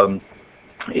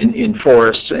in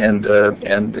forests and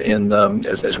in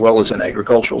as well as in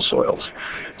agricultural soils.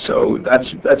 So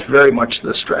that's very much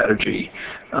the strategy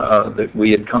that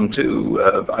we had come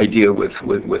to idea with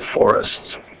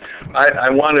forests. I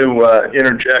want to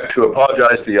interject to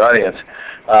apologize to the audience.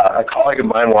 A colleague of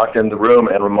mine walked in the room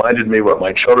and reminded me what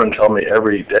my children tell me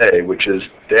every day, which is,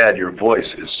 Dad, your voice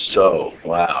is so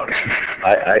loud.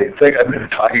 I think I've been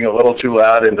talking a little too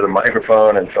loud into the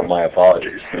microphone, and so my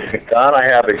apologies. Don, I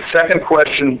have a second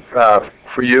question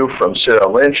for you from Sarah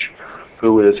Lynch,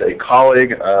 who is a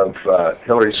colleague of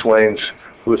Hillary Swain's,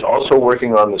 who is also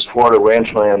working on this Florida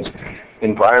Ranchlands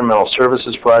Environmental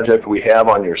Services Project. We have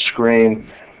on your screen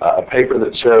a paper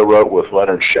that Sarah wrote with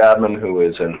Leonard Shabman, who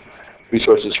is an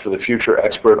Resources for the Future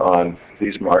expert on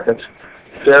these markets.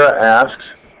 Sarah asks,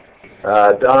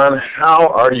 Don, how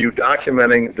are you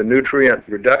documenting the nutrient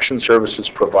reduction services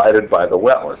provided by the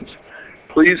wetlands?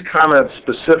 Please comment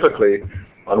specifically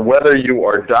on whether you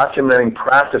are documenting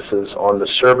practices on the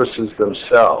services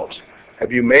themselves.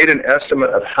 Have you made an estimate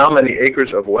of how many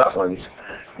acres of wetlands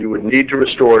you would need to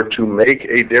restore to make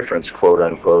a difference, quote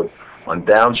unquote, on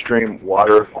downstream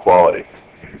water quality?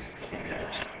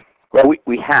 Well,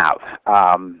 we have.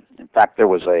 In fact, there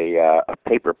was a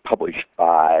paper published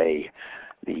by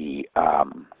the,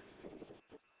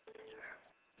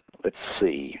 let's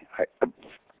see, I'm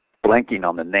blanking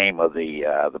on the name of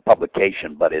the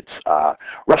publication, but it's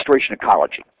Restoration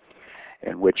Ecology,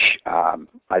 in which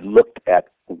I looked at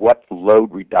what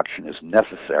load reduction is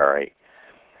necessary.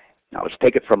 Now, let's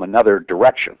take it from another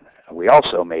direction. We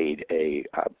also made a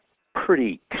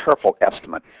pretty careful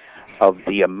estimate of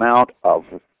the amount of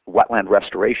wetland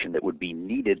restoration that would be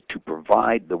needed to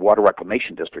provide the Water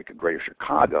Reclamation District of Greater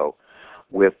Chicago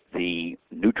with the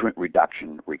nutrient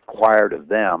reduction required of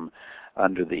them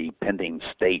under the pending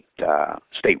state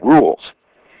rules.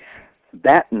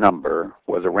 That number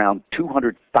was around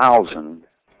 200,000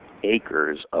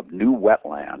 acres of new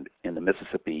wetland in the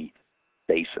Mississippi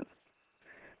Basin.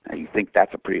 Now, you think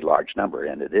that's a pretty large number,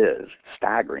 and it is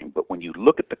staggering, but when you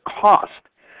look at the cost,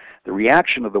 the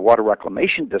reaction of the Water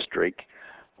Reclamation District,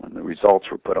 when the results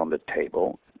were put on the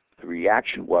table, the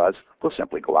reaction was, we'll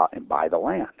simply go out and buy the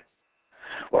land.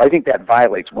 Well, I think that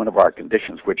violates one of our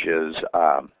conditions, which is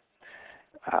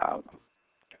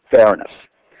fairness.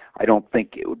 I don't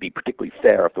think it would be particularly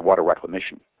fair if the Water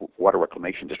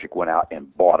Reclamation District went out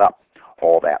and bought up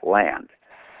all that land.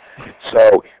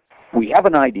 So we have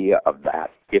an idea of that.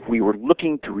 If we were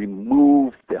looking to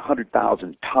remove the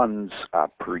 100,000 tons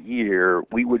per year,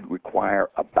 we would require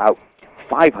about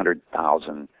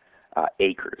 500,000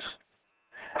 acres.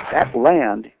 That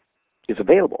land is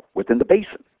available within the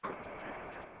basin.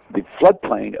 The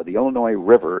floodplain of the Illinois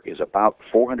River is about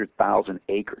 400,000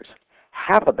 acres.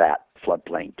 Half of that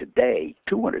floodplain today,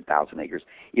 200,000 acres,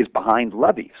 is behind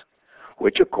levees,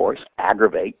 which of course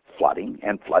aggravate flooding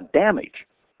and flood damage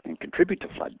and contribute to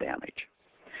flood damage.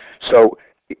 So,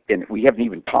 and we haven't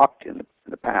even talked in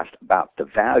the past about the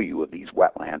value of these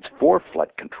wetlands for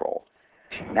flood control.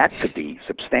 And that could be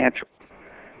substantial.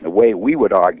 The way we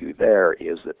would argue there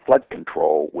is that flood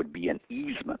control would be an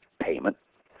easement payment,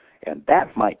 and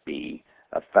that might be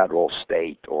a federal,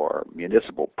 state, or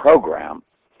municipal program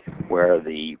where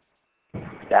the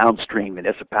downstream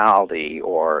municipality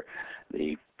or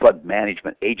the flood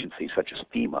management agency such as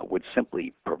FEMA would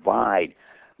simply provide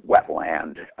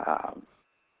wetland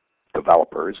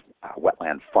developers,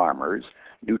 wetland farmers,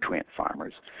 nutrient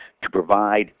farmers, to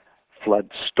provide flood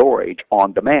storage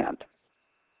on demand.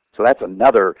 So that's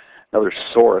another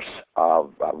source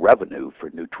of revenue for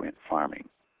nutrient farming.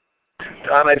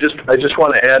 Don, I just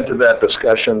want to add to that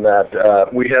discussion that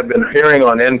we have been hearing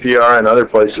on NPR and other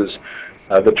places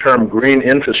the term green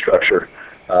infrastructure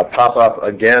pop up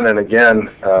again and again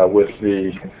with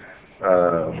the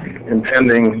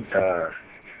impending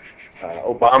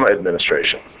Obama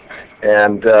administration.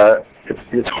 And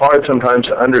it's hard sometimes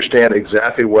to understand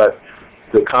exactly what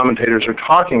the commentators are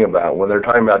talking about when they're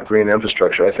talking about green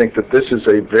infrastructure. I think that this is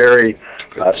a very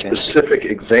specific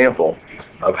example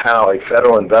of how a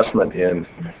federal investment in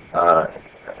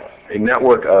a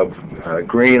network of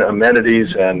green amenities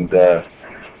and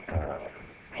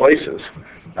places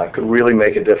could really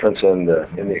make a difference in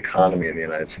the economy in the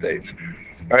United States.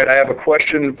 All right, I have a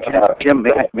question. Jim,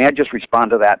 may I just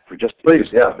respond to that for just please?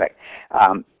 Yeah.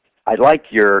 I like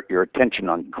your attention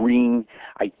on green.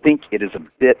 I think it is a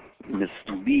bit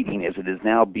misleading as it is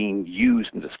now being used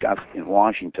and discussed in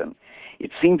Washington.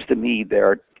 It seems to me there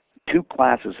are two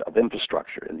classes of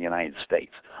infrastructure in the United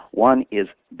States. One is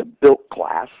the built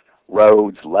class,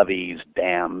 roads, levees,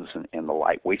 dams, and the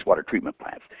like, wastewater treatment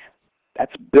plants.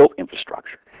 That's built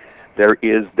infrastructure. There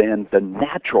is then the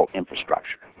natural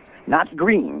infrastructure, not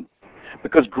green,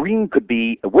 because green could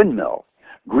be a windmill.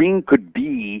 Green could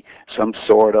be some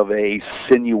sort of a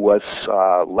sinuous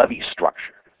levee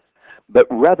structure, but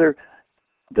rather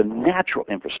the natural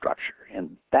infrastructure.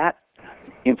 And that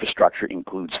infrastructure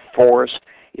includes forest,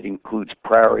 it includes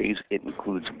prairies, it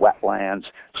includes wetlands,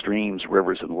 streams,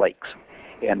 rivers, and lakes.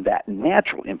 And that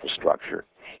natural infrastructure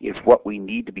is what we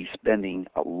need to be spending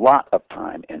a lot of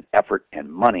time and effort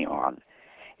and money on.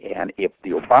 And if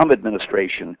the Obama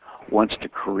administration wants to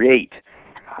create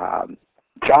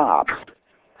jobs,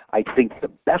 I think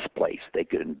the best place they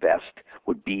could invest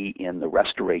would be in the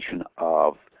restoration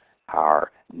of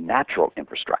our natural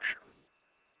infrastructure.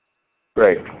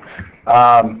 Great.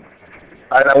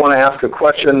 I want to ask a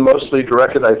question mostly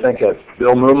directed, I think, at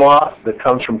Bill Moomaw that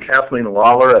comes from Kathleen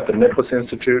Lawler at the Nicholas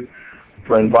Institute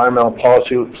for Environmental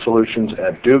Policy Solutions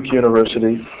at Duke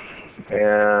University.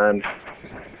 And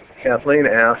Kathleen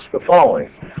asks the following.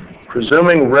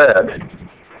 Presuming red,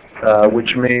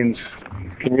 which means,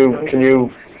 can you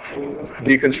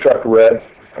deconstruct red?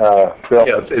 Bill?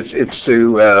 Yeah, it's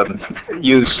to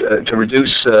to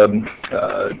reduce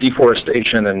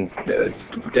deforestation and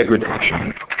degradation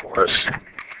of forests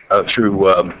through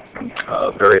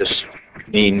various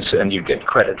means, and you get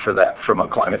credit for that from a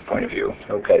climate point of view.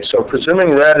 Okay, so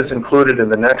presuming red is included in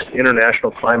the next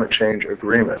international climate change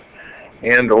agreement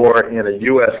and or in a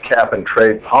U.S. cap and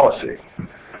trade policy,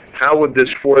 how would this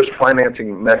forest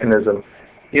financing mechanism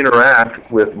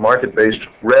interact with market-based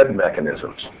red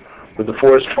mechanisms? Would the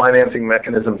forest financing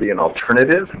mechanism be an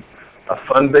alternative, a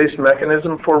fund-based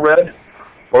mechanism for red,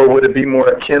 or would it be more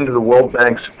akin to the World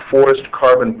Bank's Forest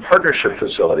Carbon Partnership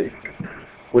Facility,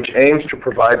 which aims to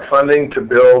provide funding to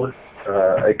build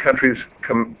a country's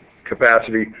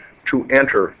capacity to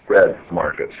enter red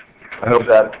markets? I hope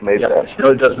that made sense. No,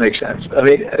 it does make sense. I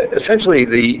mean, essentially,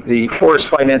 the forest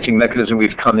financing mechanism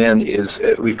we've come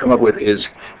up with is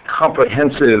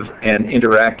comprehensive and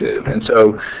interactive, and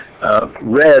so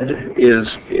red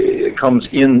comes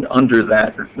in under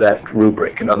that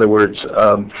rubric. In other words,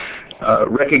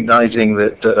 recognizing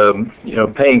that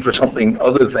paying for something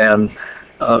other than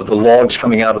the logs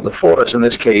coming out of the forest, in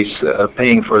this case,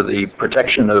 paying for the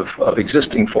protection of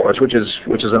existing forests, which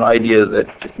is an idea that,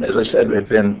 as I said, had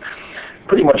been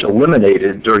pretty much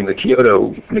eliminated during the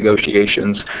Kyoto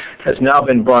negotiations, has now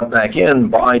been brought back in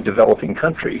by developing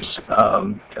countries,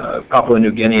 Papua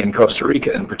New Guinea and Costa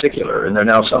Rica in particular, and there are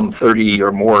now some 30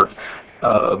 or more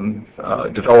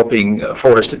developing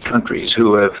forested countries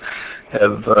who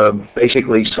have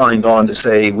basically signed on to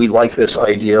say, we like this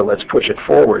idea, let's push it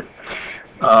forward.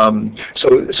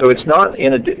 So it's not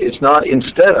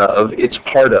instead of, it's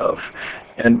part of.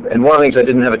 And one of the things I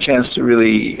didn't have a chance to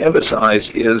really emphasize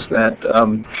is that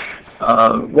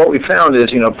what we found is,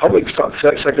 public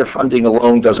sector funding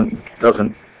alone there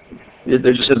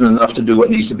just isn't enough to do what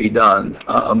needs to be done.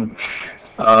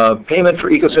 Payment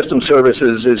for ecosystem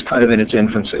services is kind of in its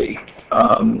infancy.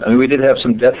 I mean, we did have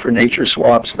some debt for nature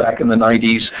swaps back in the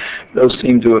 90s. Those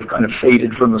seem to have kind of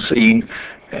faded from the scene.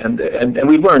 And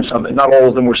we learned something. Not all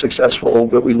of them were successful,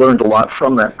 but we learned a lot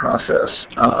from that process.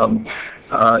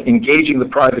 Engaging the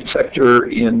private sector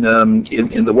in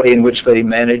the way in which they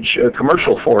manage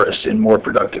commercial forests in more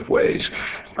productive ways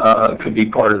could be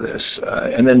part of this.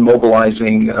 And then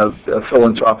mobilizing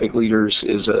philanthropic leaders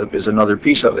is another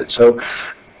piece of it. So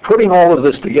putting all of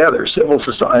this together, civil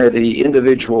society,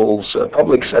 individuals,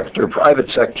 public sector, private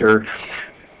sector,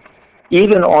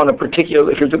 even on a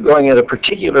particular, if you're going at a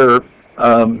particular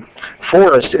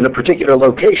forest in a particular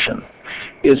location,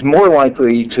 is more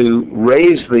likely to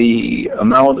raise the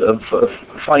amount of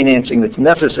financing that's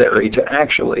necessary to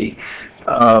actually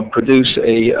produce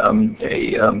a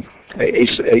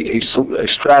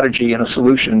strategy and a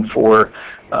solution for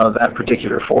that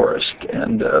particular forest.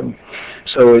 And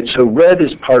so red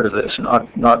is part of this,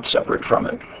 not separate from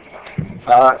it.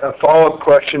 A follow-up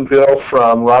question, Bill,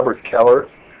 from Robert Keller.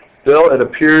 Bill, it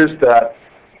appears that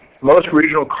most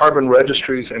regional carbon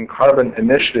registries and carbon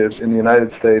initiatives in the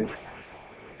United States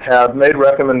have made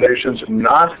recommendations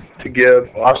not to give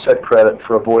offset credit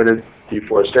for avoided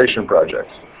deforestation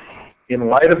projects. In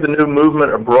light of the new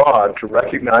movement abroad to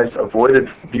recognize avoided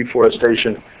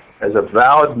deforestation as a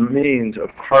valid means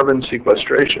of carbon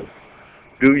sequestration,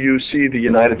 do you see the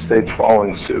United States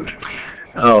following suit?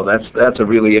 Oh, that's a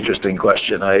really interesting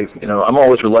question. I'm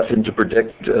always reluctant to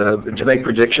to make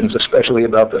predictions, especially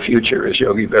about the future, as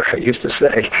Yogi Berra used to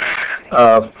say.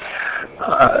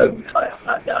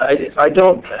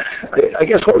 I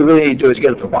guess what we really need to do is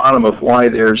get at the bottom of why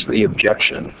there's the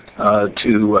objection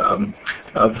to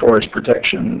forest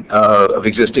protection of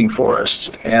existing forests.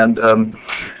 And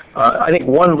I think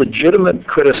one legitimate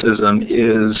criticism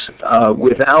is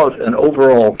without an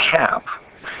overall cap,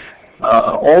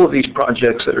 all of these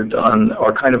projects that are done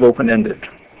are kind of open-ended,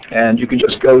 and you can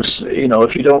just go.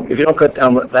 If you don't cut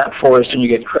down that forest and you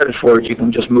get credit for it, you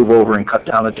can just move over and cut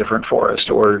down a different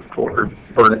forest, or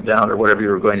burn it down, or whatever you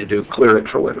were going to do, clear it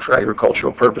for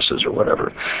agricultural purposes or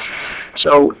whatever.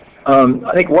 So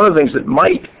I think one of the things that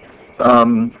might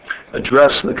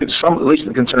address at least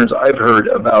the concerns I've heard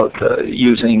about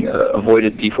using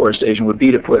avoided deforestation would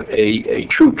be to put a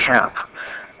true cap.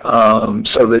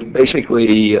 So that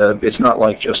basically it's not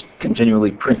like just continually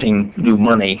printing new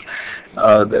money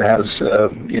that has,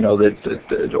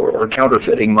 or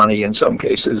counterfeiting money in some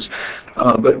cases,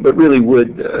 but really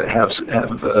would have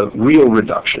real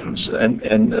reductions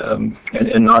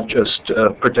and not just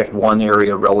protect one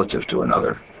area relative to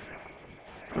another.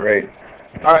 Great.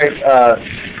 All right,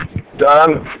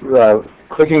 Don,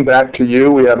 clicking back to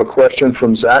you, we have a question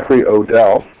from Zachary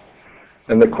Odell,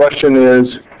 and the question is,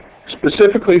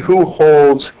 specifically, who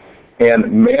holds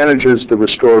and manages the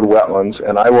restored wetlands?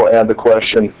 And I will add the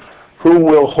question, who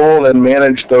will hold and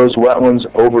manage those wetlands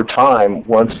over time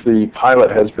once the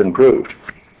pilot has been proved?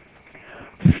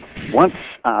 Once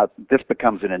this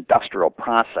becomes an industrial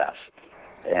process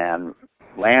and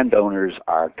landowners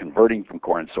are converting from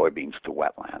corn and soybeans to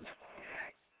wetlands,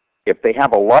 if they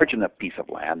have a large enough piece of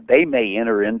land, they may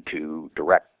enter into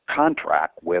direct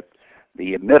contract with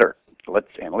the emitter. Let's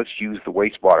use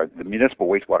the municipal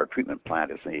wastewater treatment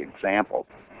plant as an example.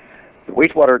 The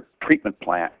wastewater treatment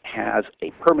plant has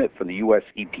a permit from the U.S.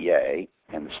 EPA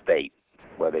and the state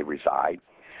where they reside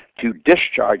to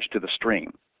discharge to the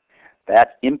stream.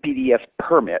 That MPDS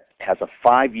permit has a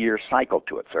 5-year cycle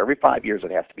to it, so every 5 years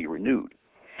it has to be renewed.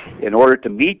 In order to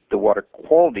meet the water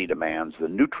quality demands, the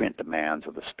nutrient demands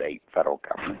of the state, federal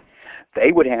government,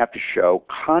 they would have to show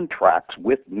contracts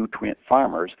with nutrient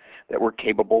farmers that were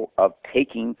capable of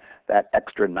taking that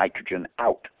extra nitrogen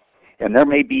out. And there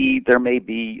may be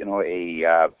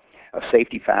a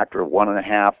safety factor of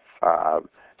 1.5,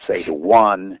 say to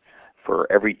 1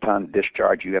 for every ton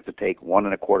discharge. You have to take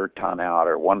 1.25 ton out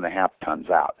or 1.5 tons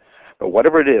out. But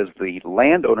whatever it is, the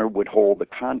landowner would hold the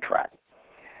contract,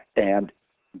 and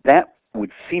that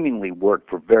would seemingly work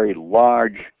for very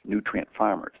large nutrient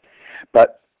farmers.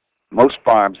 But most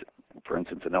farms, for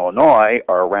instance in Illinois,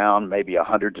 are around maybe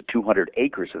 100 to 200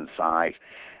 acres in size.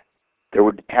 There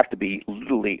would have to be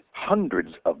literally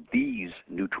hundreds of these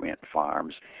nutrient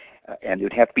farms, and it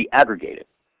would have to be aggregated.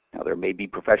 Now, there may be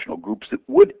professional groups that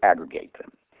would aggregate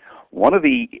them. One of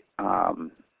the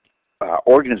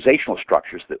organizational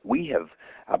structures that we have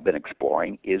been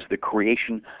exploring is the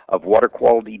creation of water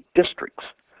quality districts,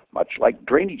 much like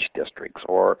drainage districts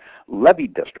or levee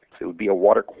districts. It would be a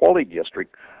water quality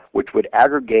district which would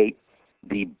aggregate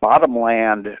the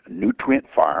bottomland nutrient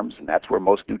farms, and that's where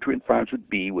most nutrient farms would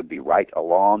be right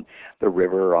along the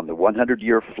river on the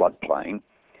 100-year floodplain,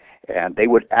 and they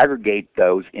would aggregate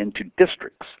those into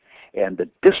districts. And the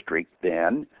district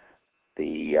then,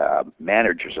 the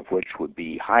managers of which would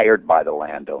be hired by the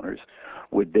landowners,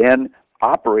 would then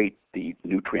operate the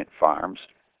nutrient farms,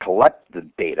 collect the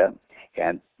data,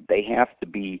 and they have to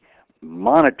be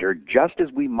monitored just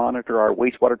as we monitor our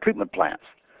wastewater treatment plants.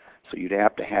 So you'd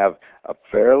have to have a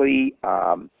fairly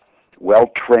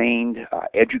well-trained,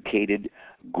 educated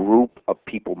group of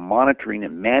people monitoring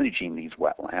and managing these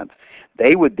wetlands.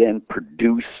 They would then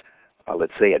produce,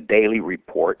 let's say, a daily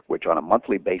report, which on a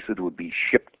monthly basis would be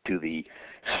shipped to the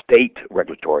state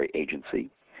regulatory agency.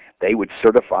 They would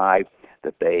certify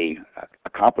that they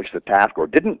accomplished the task or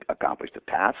didn't accomplish the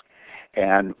task,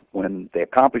 and when they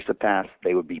accomplished the task,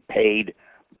 they would be paid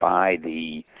by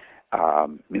the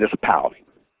municipality.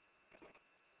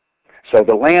 So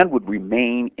the land would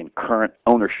remain in current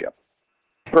ownership.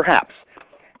 Perhaps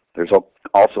there's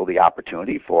also the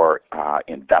opportunity for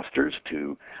investors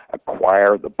to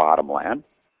acquire the bottomland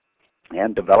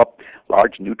and develop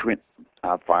large nutrient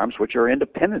farms which are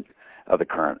independent of the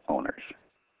current owners.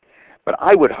 But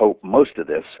I would hope most of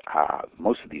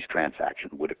these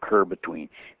transactions would occur between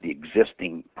the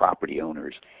existing property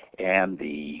owners and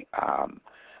the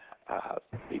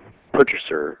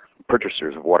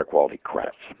purchasers of water quality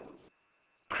credits.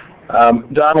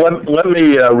 Don, let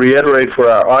me reiterate for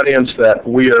our audience that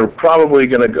we are probably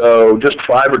going to go just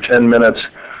 5 or 10 minutes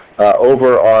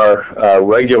over our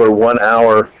regular 1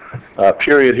 hour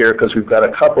period here because we've got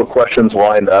a couple of questions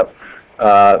lined up.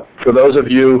 For those of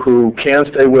you who can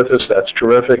stay with us, that's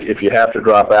terrific. If you have to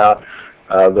drop out,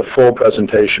 the full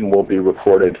presentation will be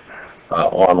recorded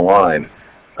online.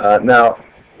 Now,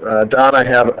 Don, I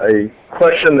have a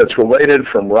question that's related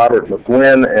from Robert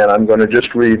McGuinn, and I'm going to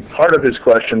just read part of his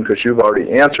question because you've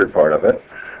already answered part of it.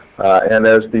 And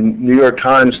as the New York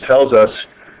Times tells us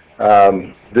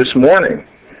this morning,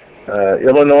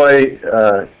 Illinois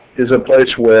is a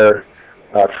place where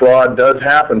fraud does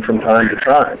happen from time to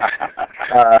time.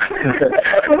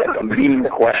 A mean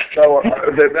question. So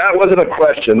that wasn't a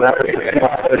question. That was an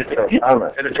editorial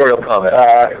comment. Editorial comment.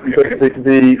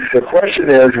 The question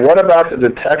is, what about the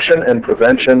detection and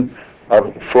prevention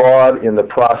of fraud in the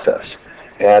process?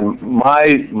 And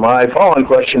my following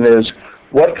question is,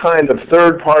 what kind of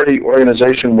third-party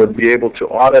organization would be able to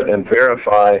audit and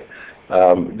verify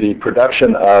the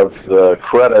production of the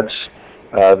credits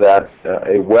that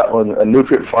a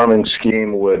nutrient farming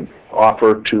scheme would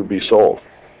offer to be sold?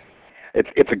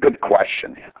 It's a good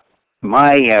question.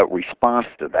 My response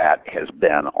to that has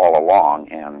been all along,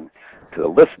 and to the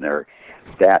listener,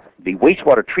 that the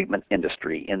wastewater treatment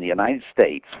industry in the United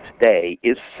States today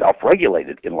is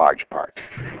self-regulated in large part.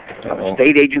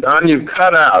 State agencies. Don, you've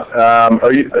cut out.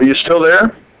 Are you still there?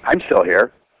 I'm still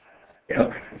here. Yeah,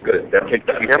 good. Can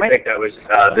you hear me? I think that was,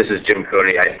 this is Jim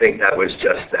Cooney. I think that was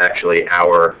just actually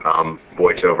our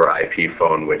voice over IP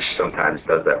phone, which sometimes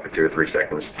does that for 2 or 3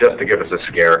 seconds, just to give us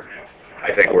a scare.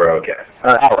 I think we're okay.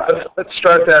 All right. Let's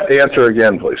start that answer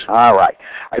again, please. All right.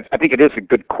 I think it is a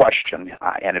good question,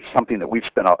 and it's something that we've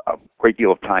spent a great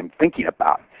deal of time thinking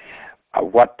about.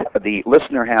 What the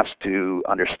listener has to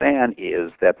understand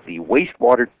is that the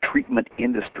wastewater treatment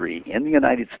industry in the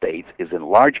United States is in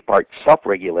large part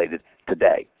self-regulated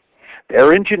today.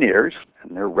 Their engineers,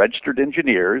 and their registered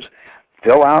engineers,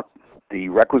 fill out the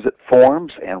requisite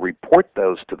forms and report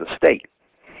those to the state.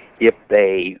 If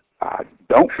they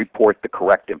don't report the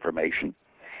correct information,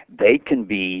 they can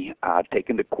be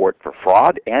taken to court for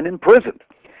fraud and imprisoned.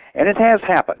 And it has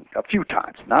happened a few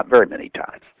times, not very many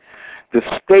times. The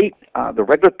state, the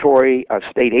regulatory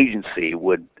state agency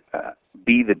would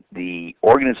be the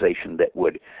organization that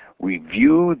would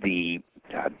review the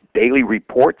daily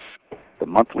reports, the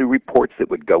monthly reports that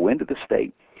would go into the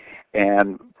state,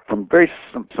 and from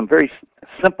some very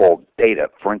simple data,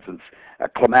 for instance,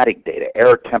 climatic data,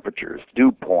 air temperatures,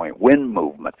 dew point, wind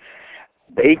movement,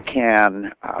 they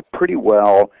can pretty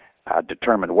well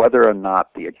determine whether or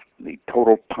not the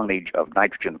total tonnage of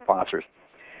nitrogen, phosphorus,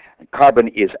 and carbon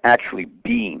is actually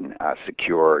being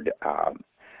secured,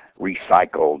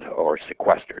 recycled, or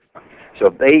sequestered. So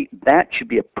that should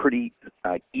be a pretty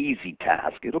easy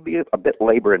task. It'll be a bit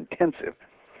labor intensive,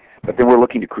 but then we're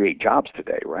looking to create jobs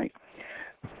today, right?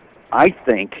 I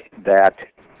think that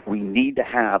we need to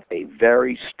have a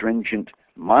very stringent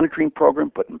monitoring program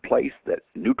put in place that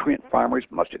nutrient farmers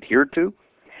must adhere to,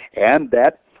 and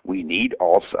that we need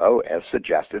also, as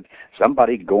suggested,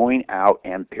 somebody going out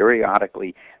and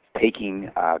periodically taking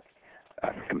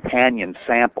companion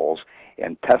samples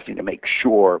and testing to make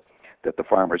sure that the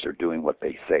farmers are doing what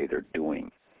they say they're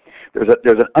doing.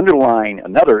 There's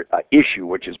another issue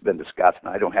which has been discussed,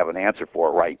 and I don't have an answer for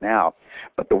it right now,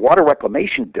 but the water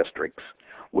reclamation districts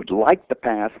would like to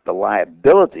pass the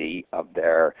liability of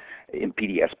their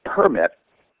MPDS permit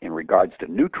in regards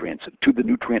to nutrients to the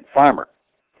nutrient farmer.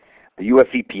 The U.S.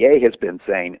 EPA has been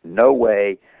saying, no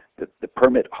way, that the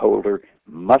permit holder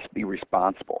must be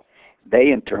responsible.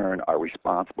 They, in turn, are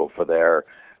responsible for their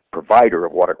provider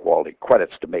of water quality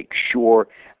credits to make sure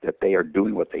that they are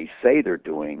doing what they say they're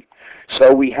doing.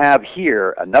 So we have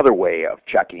here another way of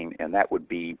checking, and that would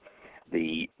be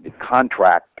the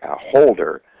contract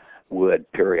holder would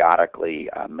periodically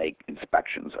make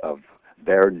inspections of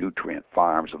their nutrient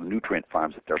farms, of the nutrient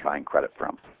farms that they're buying credit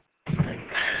from.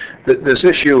 This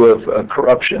issue of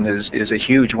corruption is a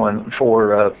huge one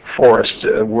for forests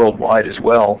worldwide as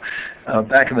well.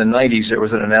 Back in the 90s, there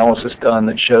was an analysis done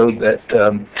that showed that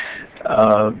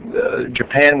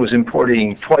Japan was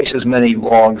importing twice as many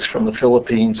logs from the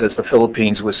Philippines as the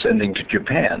Philippines was sending to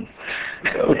Japan,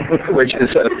 which is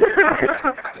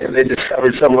they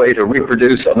discovered some way to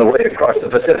reproduce on the way across the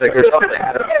Pacific or something.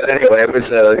 But anyway,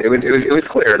 it was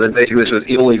clear that this was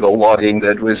illegal logging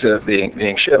that was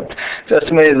being shipped. It's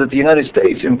estimated that the United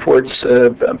States imports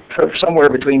somewhere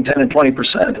between 10 and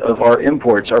 20% of our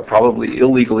imports are probably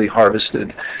illegally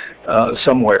harvested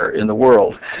somewhere in the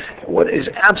world. What is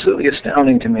absolutely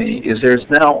astounding to me is there's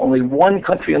now only one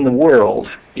country in the world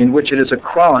in which it is a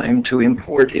crime to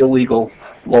import illegal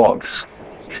logs.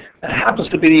 It happens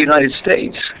to be the United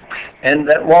States. And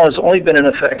that law has only been in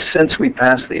effect since we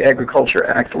passed the Agriculture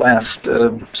Act last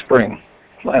spring,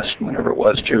 whenever it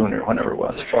was, June or whenever it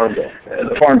was. Farm Bill.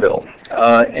 The Farm Bill.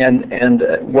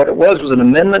 What it was an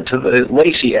amendment to the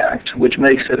Lacey Act, which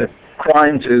makes it a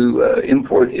crime to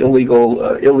import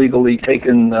illegally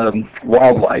taken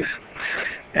wildlife.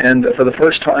 And for the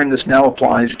first time, this now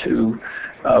applies to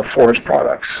forest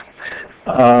products.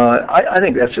 I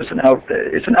think that's just an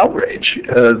outrage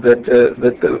that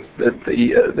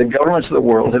the governments of the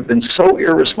world have been so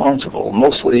irresponsible,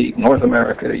 mostly North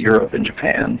America, Europe, and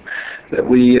Japan, that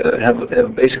we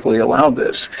have basically allowed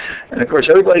this. And of course,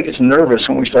 everybody gets nervous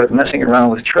when we start messing around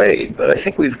with trade, but I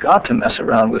think we've got to mess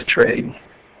around with trade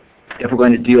if we're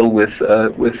going to deal with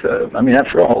I mean,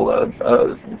 after all,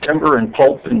 timber and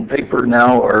pulp and paper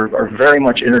now are very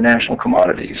much international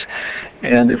commodities.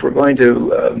 And if we're going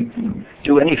to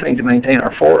do anything to maintain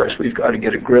our forests, we've got to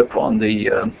get a grip on the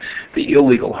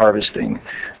illegal harvesting.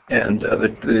 And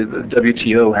the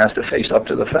WTO has to face up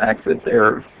to the fact that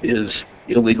there is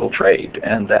illegal trade,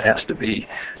 and that has to be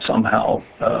somehow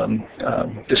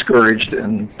discouraged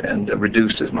and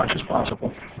reduced as much as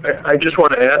possible. I just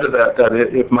want to add to that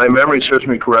if my memory serves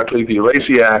me correctly, the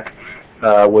Lacey Act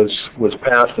was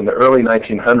passed in the early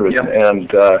 1900s, yep.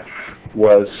 And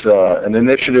was an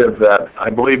initiative that I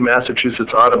believe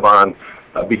Massachusetts Audubon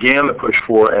began the push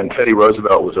for, and Teddy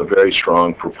Roosevelt was a very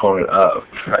strong proponent of.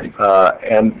 Right.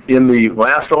 And in the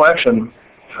last election,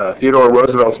 Theodore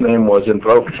Roosevelt's name was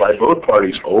invoked by both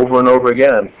parties over and over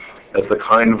again as the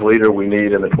kind of leader we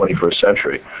need in the 21st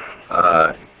century.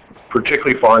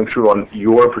 Particularly following through on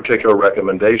your particular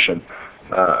recommendation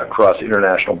across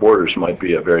international borders might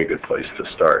be a very good place to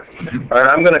start. All right,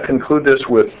 I'm going to conclude this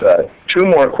with two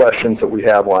more questions that we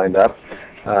have lined up.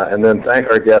 And then thank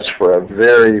our guests for a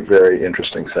very, very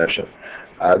interesting session.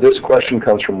 This question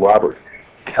comes from Robert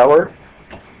Keller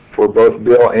for both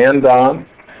Bill and Don.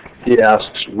 He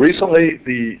asks, recently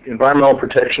the Environmental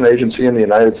Protection Agency in the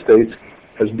United States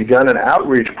has begun an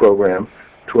outreach program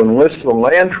to enlist the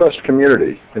land trust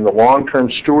community in the long-term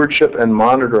stewardship and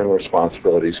monitoring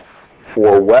responsibilities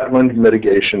for wetland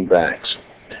mitigation banks.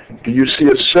 Do you see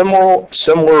a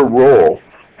similar role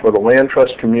for the land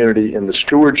trust community in the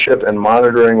stewardship and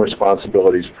monitoring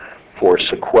responsibilities for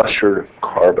sequestered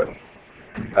carbon?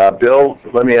 Bill,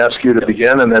 let me ask you to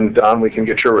begin, and then Don, we can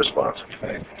get your response.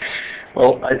 Okay.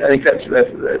 Well, I think that's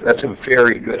a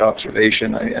very good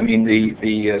observation. I mean,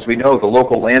 as we know, the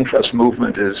local land trust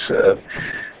movement is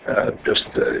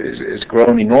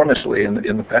grown enormously in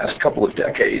the past couple of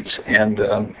decades, and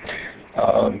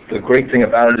the great thing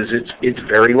about it is it's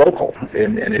very local,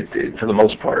 and it for the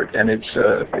most part, and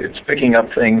it's picking up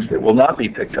things that will not be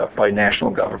picked up by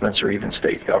national governments or even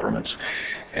state governments.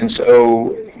 And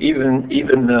so even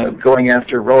going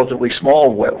after relatively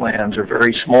small wetlands or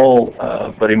very small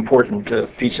but important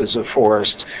pieces of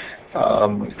forest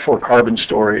for carbon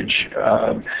storage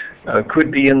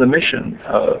could be in the mission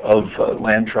of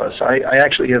land trusts. I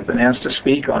actually have been asked to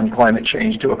speak on climate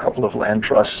change to a couple of land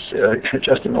trusts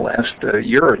just in the last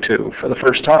year or two for the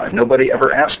first time. Nobody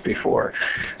ever asked before.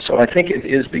 So I think it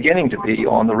is beginning to be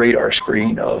on the radar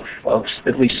screen of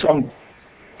at least some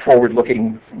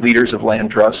forward-looking leaders of land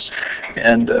trusts,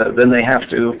 and then they have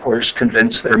to, of course,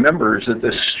 convince their members that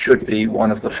this should be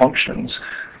one of the functions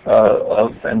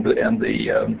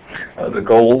the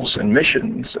goals and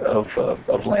missions of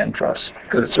land trusts,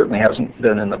 because it certainly hasn't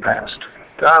been in the past.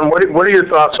 Don, what are your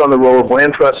thoughts on the role of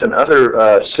land trusts and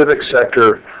other civic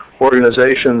sector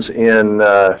organizations in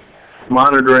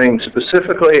monitoring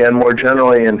specifically and more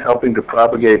generally in helping to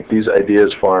propagate these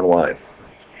ideas far and wide?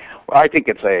 Well, I think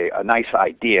it's a nice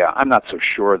idea. I'm not so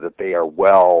sure that they are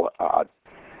well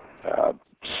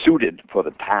suited for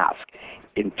the task.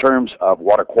 In terms of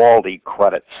water quality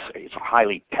credits, it's a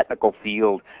highly technical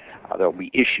field. There'll be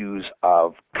issues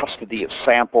of custody of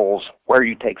samples, where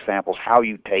you take samples, how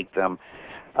you take them.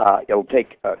 It'll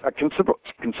take a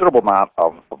considerable amount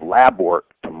of lab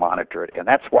work to monitor it, and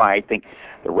that's why I think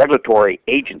the regulatory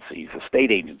agencies, the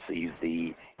state agencies,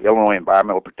 the Illinois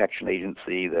Environmental Protection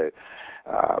Agency, the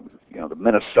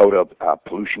Minnesota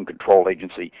Pollution Control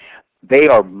Agency, they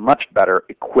are much better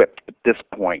equipped at this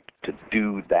point to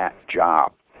do that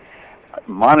job.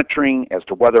 Monitoring as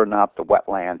to whether or not the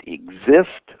wetland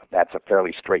exists, that's a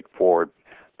fairly straightforward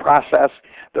process.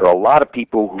 There are a lot of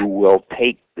people who will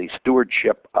take the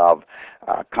stewardship of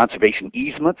conservation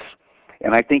easements,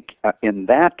 and I think in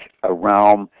that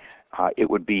realm it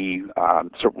would be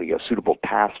certainly a suitable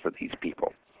task for these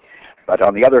people. But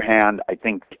on the other hand, I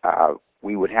think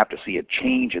we would have to see a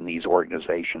change in these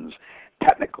organizations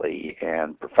technically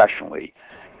and professionally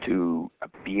to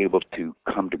be able to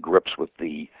come to grips with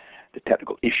the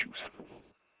technical issues.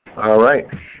 All right.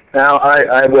 Now,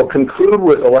 I will conclude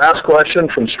with the last question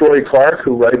from Story Clark,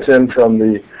 who writes in from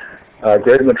the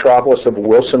great metropolis of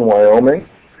Wilson, Wyoming.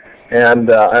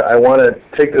 And I want to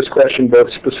take this question both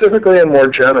specifically and more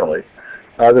generally.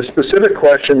 The specific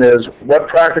question is, what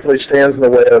practically stands in the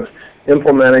way of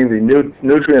implementing the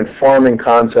nutrient farming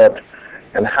concept,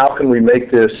 and how can we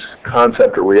make this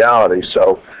concept a reality?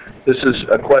 So this is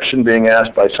a question being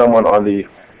asked by someone on the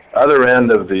other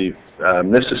end of the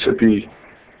Mississippi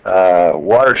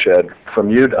watershed from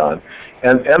UDON.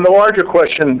 And the larger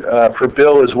question for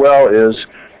Bill as well is,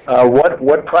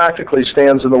 what practically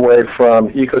stands in the way from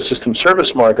ecosystem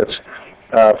service markets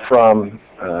from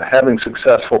having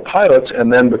successful pilots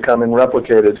and then becoming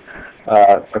replicated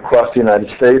across the United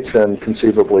States and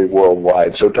conceivably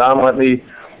worldwide? So Tom, let me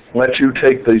let you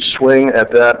take the swing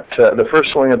at that, the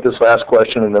first swing at this last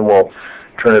question, and then we'll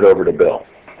turn it over to Bill.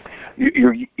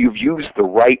 You've used the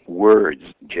right words,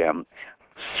 Jim.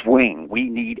 Swing. We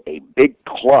need a big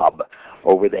club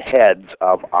over the heads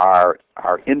of our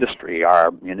industry,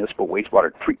 our municipal wastewater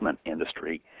treatment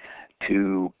industry,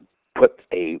 to put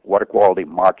a water quality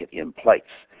market in place.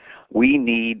 We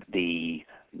need the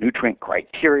nutrient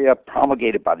criteria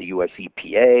promulgated by the U.S.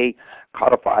 EPA,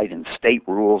 codified in state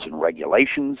rules and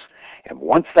regulations. And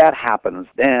once that happens,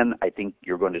 then I think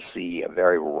you're going to see a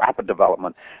very rapid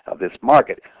development of this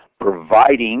market,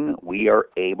 providing we are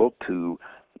able to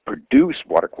produce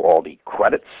water quality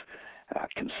credits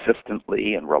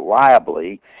consistently and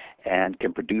reliably, and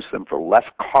can produce them for less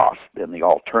cost than the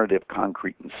alternative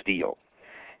concrete and steel.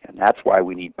 And that's why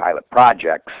we need pilot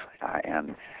projects.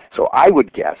 And so I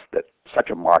would guess that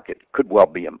such a market could well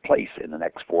be in place in the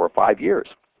next 4 or 5 years.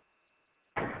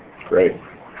 Great.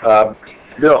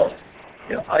 Bill?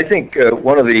 Yeah, I think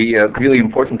one of the really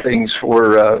important things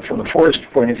from the forest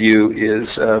point of view is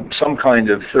some kind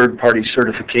of third-party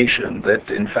certification that,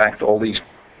 in fact, all these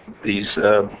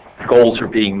goals are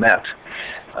being met.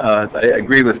 I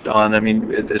agree with Don. I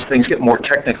mean, as things get more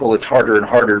technical, it's harder and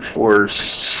harder for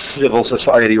civil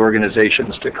society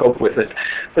organizations to cope with it.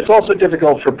 But it's also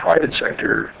difficult for private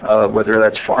sector, whether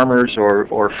that's farmers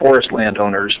or forest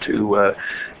landowners, to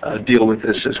deal with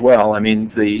this as well. I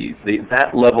mean,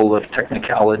 that level of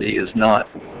technicality is not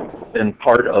been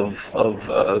part of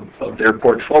their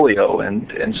portfolio,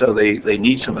 and so they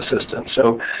need some assistance.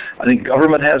 So I think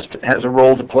government has a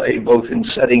role to play, both in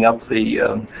setting up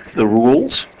the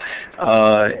rules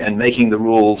and making the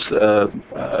rules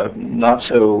not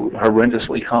so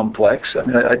horrendously complex. I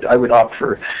mean, I would opt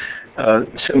for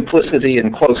simplicity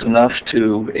and close enough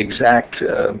to exact,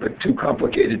 but too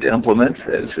complicated to implement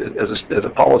as a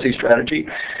policy strategy.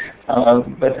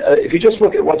 But if you just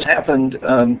look at what's happened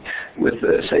with,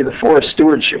 say, the Forest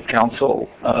Stewardship Council,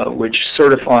 which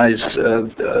certifies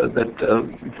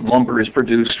that lumber is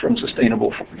produced from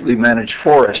sustainably managed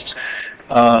forests.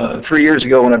 3 years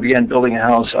ago, when I began building a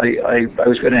house, I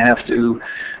was going to have to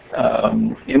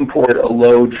import a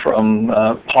load from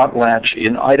Potlatch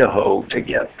in Idaho to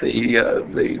get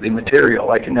the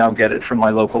material. I can now get it from my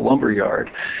local lumber yard.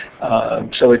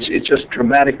 So it's just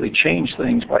dramatically changed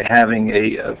things by having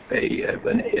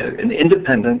an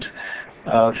independent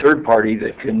third party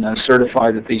that can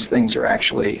certify that these things are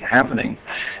actually happening.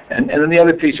 And then the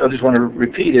other piece I just want to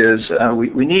repeat is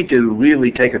we need to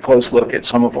really take a close look at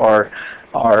some of our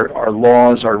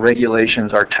laws, our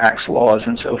regulations, our tax laws,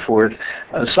 and so forth,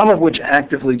 some of which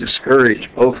actively discourage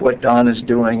both what Don is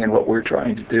doing and what we're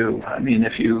trying to do. I mean,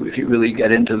 if you really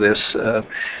get into this,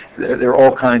 there are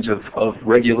all kinds of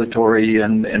regulatory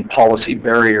and policy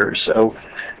barriers. So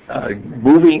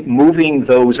moving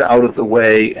those out of the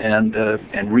way and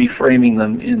reframing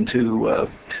them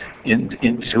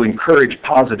to encourage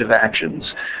positive actions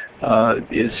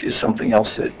is something else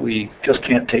that we just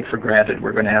can't take for granted.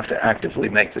 We're going to have to actively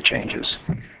make the changes.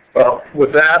 Well,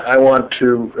 with that, I want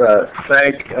to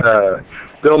thank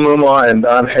Bill Moomaw and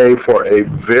Don Hay for a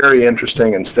very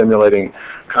interesting and stimulating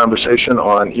conversation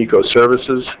on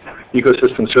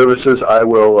ecosystem services. I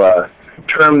will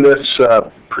term this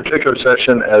particular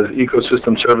session as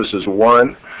Ecosystem Services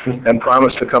 1 and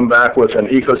promise to come back with an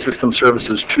Ecosystem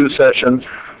Services 2 session,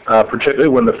 particularly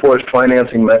when the forest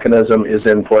financing mechanism is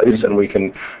in place and we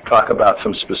can talk about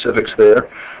some specifics there.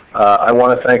 I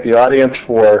want to thank the audience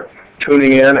for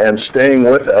tuning in and staying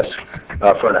with us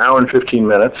for an hour and 15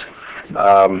 minutes.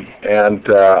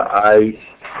 I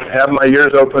have my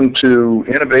ears open to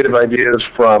innovative ideas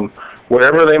from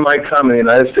wherever they might come in the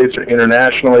United States or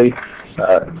internationally.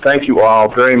 Thank you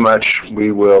all very much.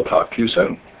 We will talk to you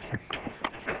soon.